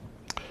pockets?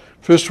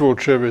 First of all,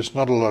 Trevor, it's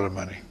not a lot of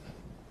money.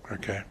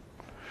 Okay.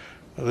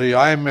 The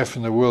IMF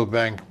and the World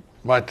Bank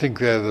might think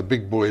they're the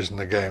big boys in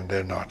the game.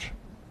 They're not.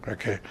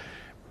 Okay.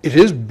 It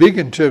is big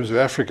in terms of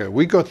Africa.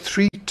 We got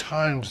 3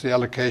 times the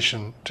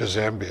allocation to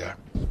Zambia.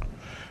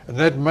 And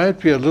that might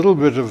be a little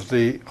bit of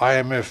the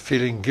IMF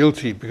feeling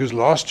guilty because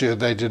last year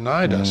they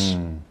denied us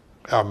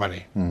our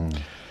money.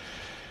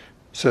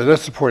 So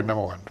that's the point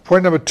number one.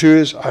 Point number two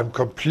is I'm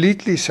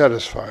completely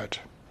satisfied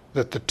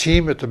that the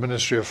team at the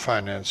Ministry of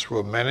Finance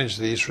will manage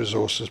these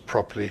resources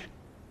properly.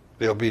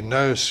 There'll be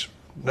no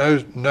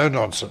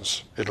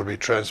nonsense. It'll be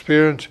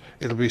transparent.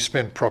 It'll be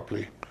spent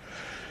properly.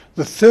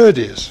 The third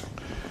is,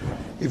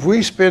 if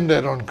we spend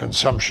that on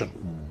consumption,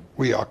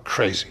 we are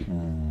crazy.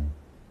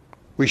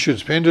 We should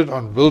spend it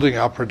on building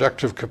our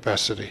productive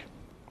capacity.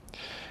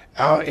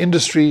 Our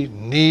industry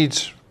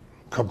needs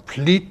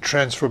complete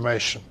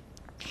transformation.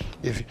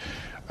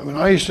 When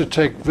I used to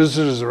take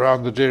visitors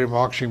around the Dairy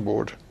Marketing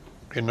Board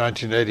in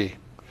 1980,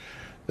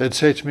 they'd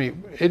say to me,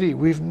 Eddie,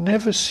 we've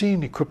never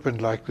seen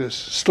equipment like this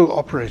still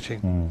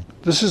operating.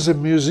 This is a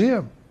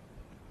museum,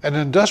 an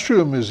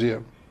industrial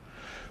museum.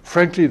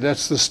 Frankly,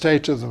 that's the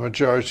state of the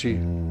majority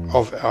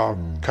of our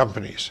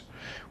companies.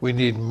 We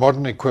need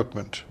modern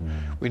equipment.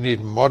 We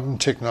need modern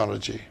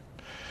technology.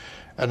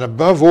 And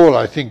above all,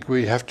 I think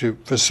we have to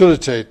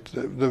facilitate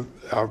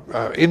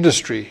our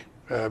industry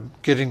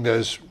getting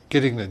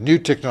the new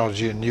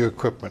technology and new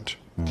equipment.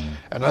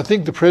 And I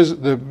think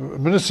the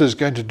minister is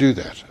going to do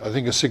that. I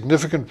think a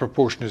significant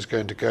proportion is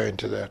going to go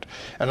into that.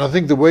 And I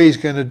think the way he's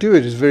going to do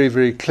it is very,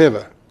 very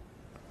clever.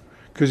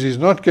 Because he's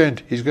going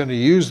to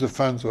use the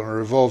funds on a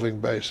revolving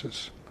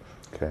basis.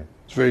 Okay.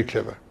 It's very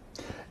clever.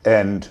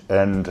 And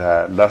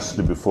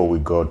lastly, before we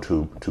go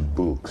to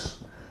books,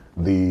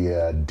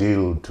 the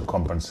deal to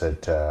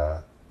compensate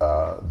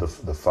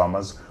the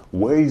farmers,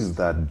 where is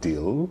that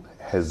deal?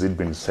 Has it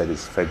been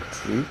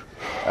satisfactory?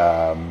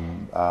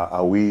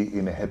 Are we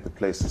in a happy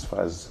place as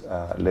far as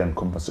land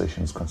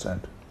compensation is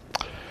concerned?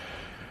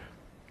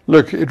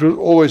 Look, it was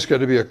always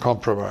going to be a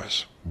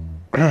compromise.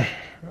 The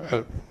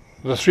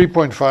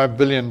 $3.5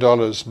 billion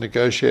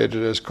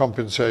negotiated as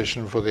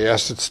compensation for the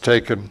assets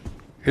taken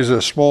is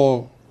a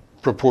small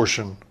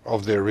proportion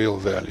of their real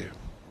value.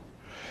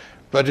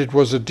 But it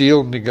was a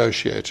deal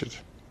negotiated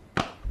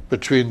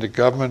between the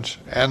government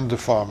and the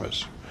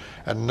farmers,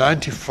 and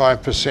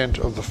 95%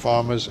 of the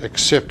farmers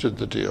accepted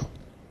the deal.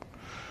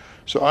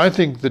 So I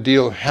think the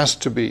deal has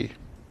to be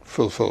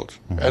fulfilled,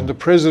 and the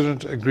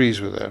President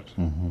agrees with that.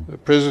 The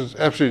President's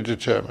absolutely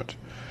determined.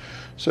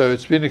 So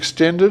it's been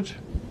extended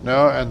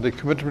now, and the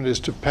commitment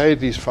is to pay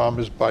these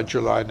farmers by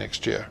July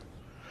next year.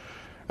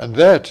 And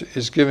that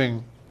is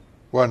giving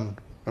one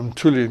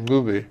Mthuli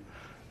Ngube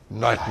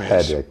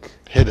nightmares.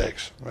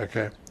 Headaches,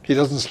 okay? He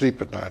doesn't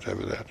sleep at night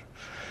over that.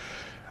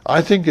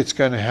 I think it's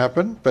going to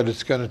happen, but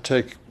it's going to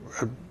take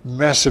a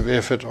massive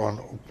effort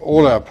on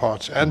all our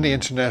parts and the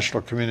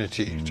international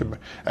community.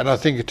 And I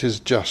think it is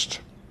just.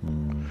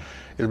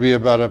 It'll be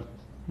about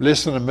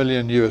less than $1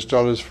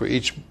 million for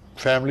each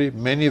family.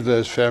 Many of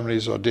those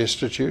families are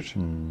destitute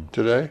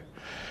today.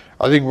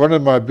 I think one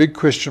of my big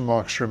question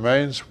marks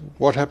remains,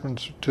 what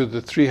happens to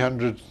the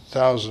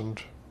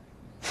 300,000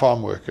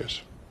 farm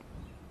workers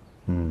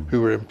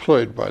who were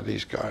employed by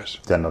these guys?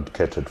 They're not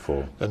catered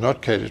for. They're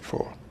not catered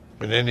for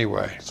in any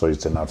way. So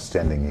it's an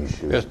outstanding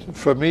issue.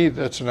 For me,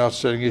 that's an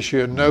outstanding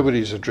issue, and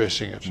nobody's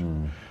addressing it.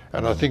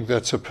 And I think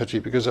that's a pity,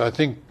 because I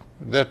think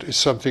that is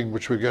something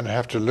which we're going to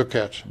have to look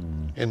at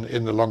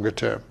in the longer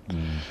term.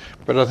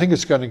 But I think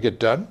it's going to get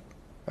done.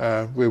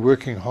 We're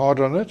working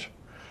hard on it,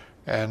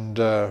 and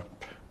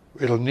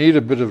it'll need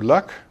a bit of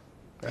luck.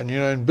 And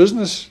in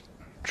business,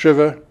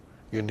 Trevor,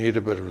 you need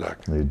a bit of luck.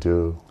 You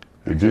do.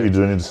 You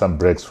do need some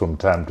breaks from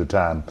time to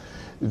time.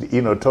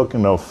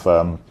 Talking of,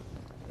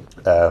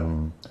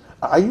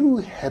 are you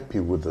happy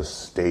with the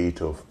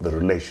state of the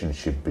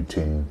relationship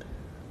between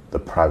the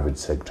private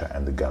sector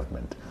and the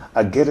government?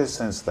 I get a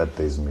sense that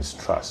there's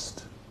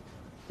mistrust.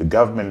 The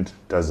government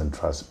doesn't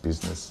trust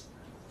business.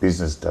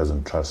 Business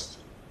doesn't trust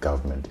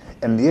government.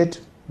 And yet,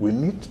 we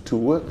need to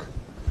work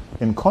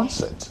in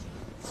concert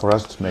for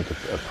us to make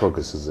a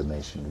progress as a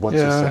nation. What's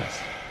your sense?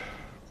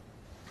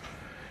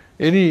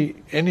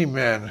 Any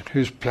man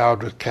who's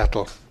plowed with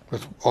cattle,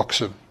 with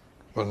oxen,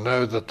 will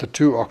know that the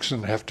two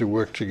oxen have to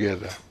work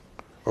together,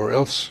 or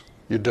else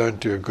you don't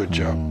do a good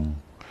job.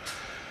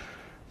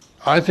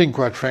 I think,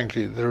 quite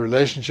frankly, the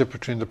relationship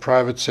between the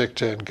private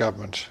sector and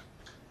government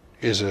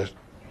is a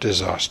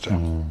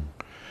disaster.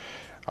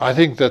 I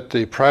think that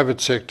the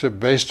private sector,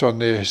 based on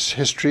their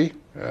history,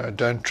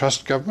 don't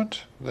trust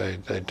government.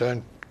 They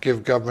don't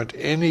give government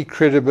any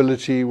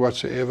credibility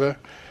whatsoever,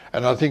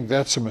 and I think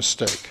that's a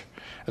mistake.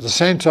 At the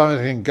same time,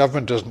 I think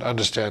government doesn't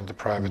understand the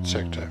private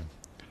sector.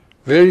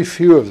 Very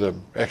few of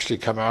them actually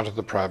come out of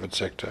the private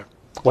sector.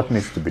 What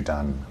needs to be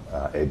done,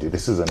 Eddie?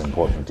 This is an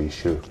important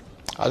issue.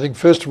 I think,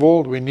 first of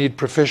all, we need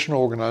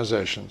professional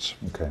organizations.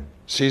 Okay.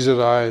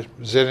 CZI,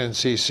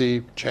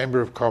 ZNCC,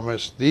 Chamber of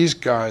Commerce, these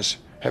guys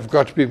have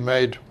got to be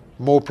made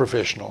more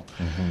professional.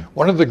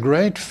 One of the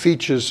great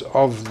features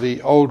of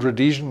the old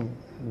Rhodesian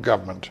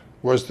government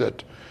was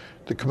that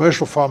the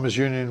Commercial Farmers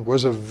Union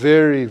was a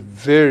very,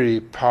 very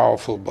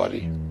powerful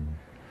body.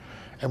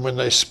 And when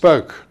they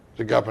spoke,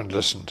 the government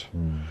listened.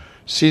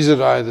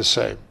 CZI the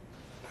same.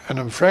 an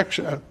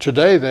infraction.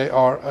 Today they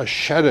are a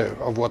shadow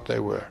of what they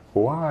were.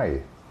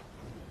 Why?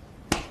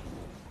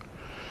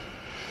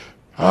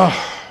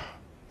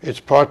 It's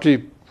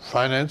partly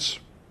finance.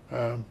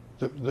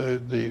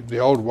 The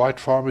old white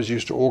farmers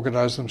used to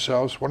organize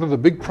themselves. One of the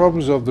big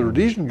problems of the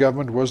Rhodesian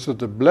government was that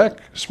the black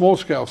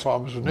small-scale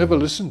farmers were never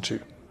listened to.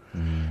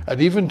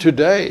 And even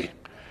today,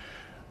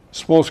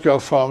 small-scale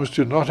farmers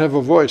do not have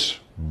a voice,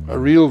 a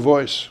real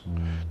voice.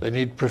 They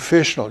need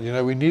professional. You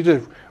know, we need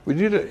an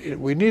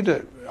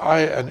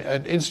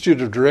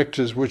institute of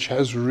directors which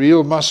has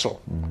real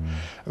muscle.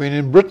 I mean,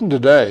 in Britain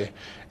today,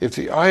 if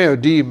the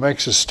IOD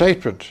makes a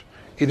statement,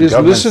 it is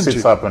listened to.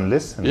 Sits up and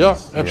listens. Yeah,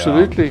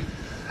 absolutely. Yeah.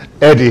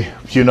 Eddie,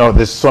 you know,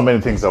 there's so many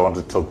things I want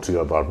to talk to you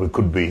about. We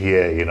could be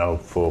here, you know,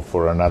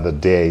 for another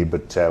day,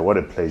 but what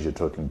a pleasure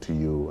talking to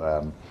you.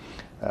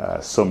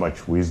 So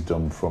much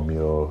wisdom from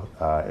your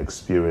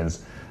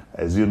experience.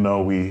 As you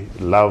know, we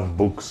love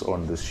books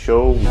on this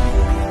show.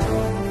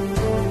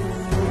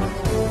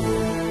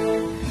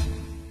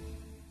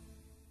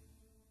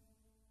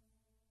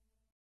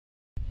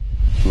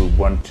 We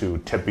want to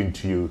tap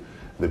into you,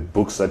 the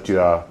books that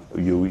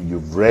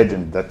you've read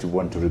and that you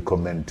want to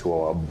recommend to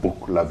our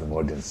book-loving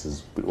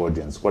audience.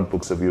 What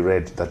books have you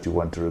read that you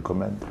want to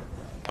recommend?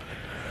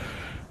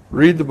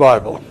 Read the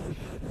Bible.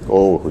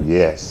 Oh,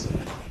 yes.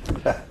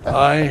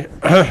 I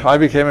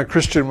became a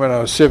Christian when I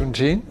was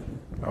 17.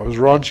 I was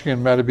ranching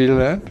in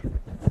Matabeleland,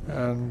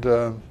 and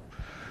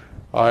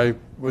I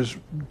was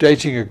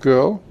dating a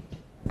girl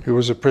who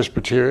was a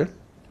Presbyterian.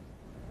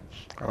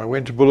 I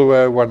went to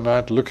Bulawayo one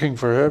night looking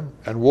for her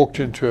and walked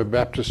into a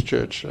Baptist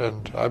church,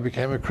 and I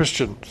became a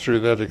Christian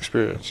through that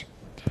experience.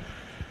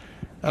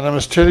 And I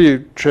must tell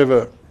you,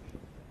 Trevor,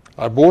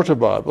 I bought a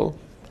Bible,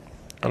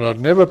 and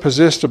I'd never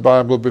possessed a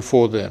Bible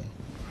before then.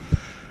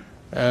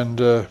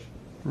 And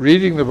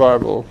reading the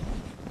Bible,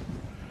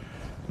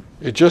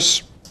 it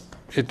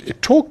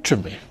talked to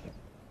me.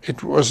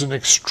 It was an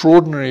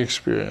extraordinary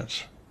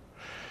experience.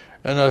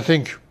 And I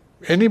think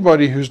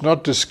anybody who's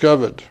not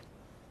discovered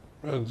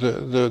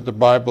the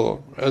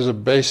Bible as a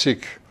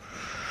basic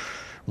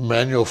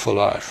manual for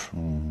life,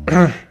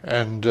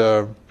 and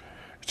to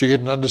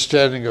get an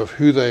understanding of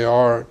who they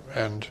are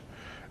and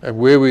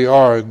where we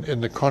are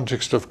in the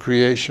context of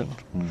creation,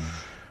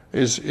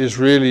 is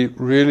really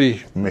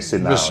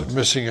missing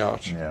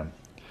out. Yeah.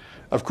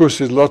 Of course,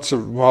 there's lots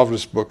of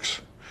marvelous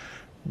books,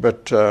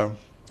 but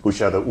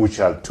which are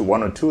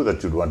one or two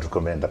that you'd want to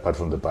recommend apart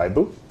from the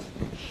Bible,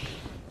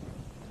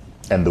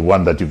 and the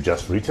one that you've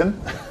just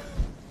written?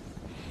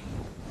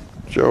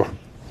 Joe,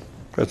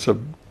 that's a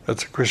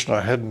question I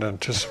hadn't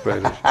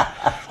anticipated.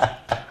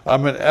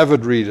 I'm an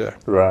avid reader.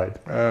 Right.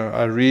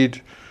 I read,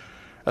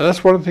 and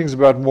that's one of the things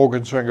about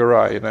Morgan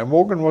Tsvangirai. You know,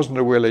 Morgan wasn't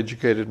a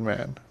well-educated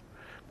man,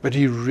 but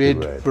he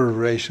read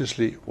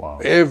voraciously. Wow.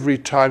 Every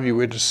time you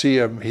went to see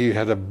him, he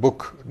had a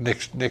book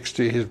next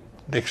to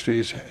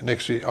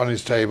on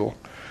his table.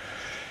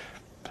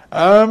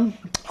 I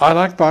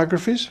like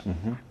biographies.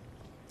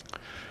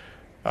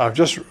 I've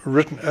just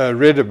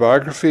read a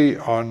biography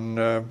on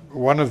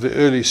one of the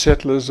early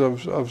settlers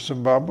of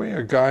Zimbabwe,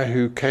 a guy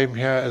who came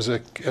here as a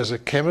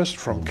chemist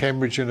from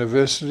Cambridge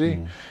University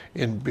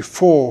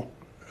before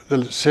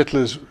the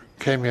settlers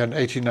came here in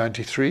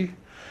 1893,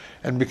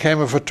 and became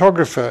a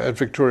photographer at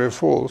Victoria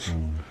Falls.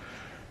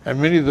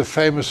 And many of the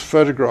famous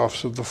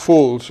photographs of the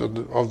falls,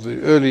 of the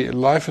early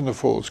life in the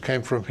falls,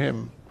 came from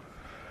him.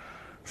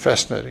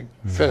 Fascinating,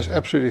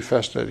 absolutely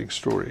fascinating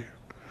story.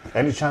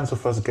 Any chance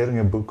of us getting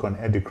a book on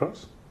Eddie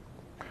Cross?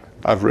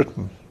 I've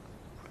written.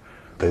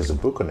 There's a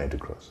book on Eddie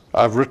Cross?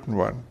 I've written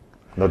one.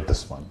 Not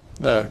this one?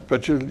 No,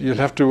 but you'll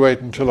have to wait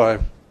until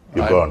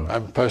You're gone.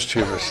 I'm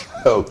posthumous.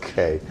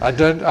 Okay. I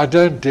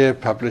don't dare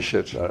publish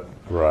it.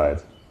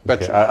 Right.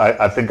 But okay.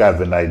 I think I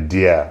have an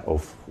idea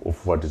of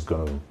what it's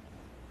going to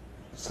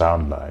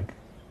sound like.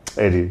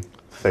 Eddie,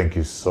 thank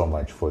you so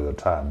much for your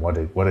time. What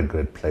a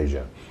great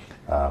pleasure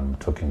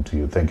talking to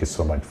you. Thank you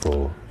so much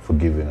for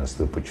giving us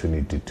the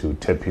opportunity to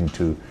tap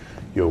into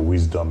your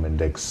wisdom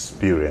and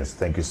experience.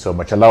 Thank you so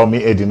much. Allow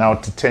me, Eddie, now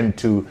to tend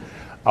to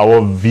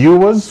our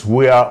viewers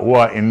who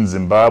are in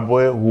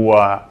Zimbabwe, who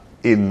are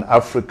in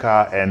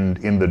Africa and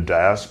in the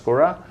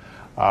diaspora.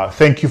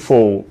 Thank you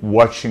for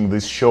watching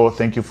this show.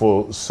 Thank you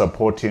for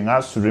supporting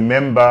us.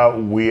 Remember,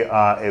 we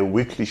are a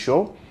weekly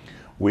show.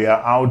 We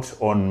are out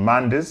on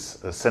Mondays,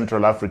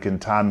 Central African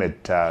time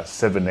at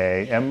 7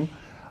 a.m.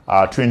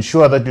 To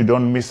ensure that you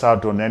don't miss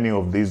out on any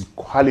of these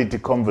quality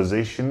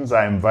conversations,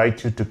 I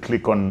invite you to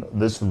click on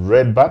this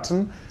red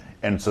button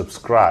and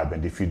subscribe.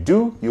 And if you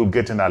do, you'll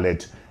get an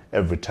alert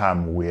every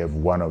time we have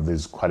one of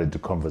these quality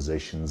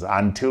conversations.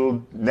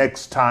 Until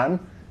next time,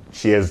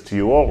 cheers to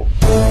you all.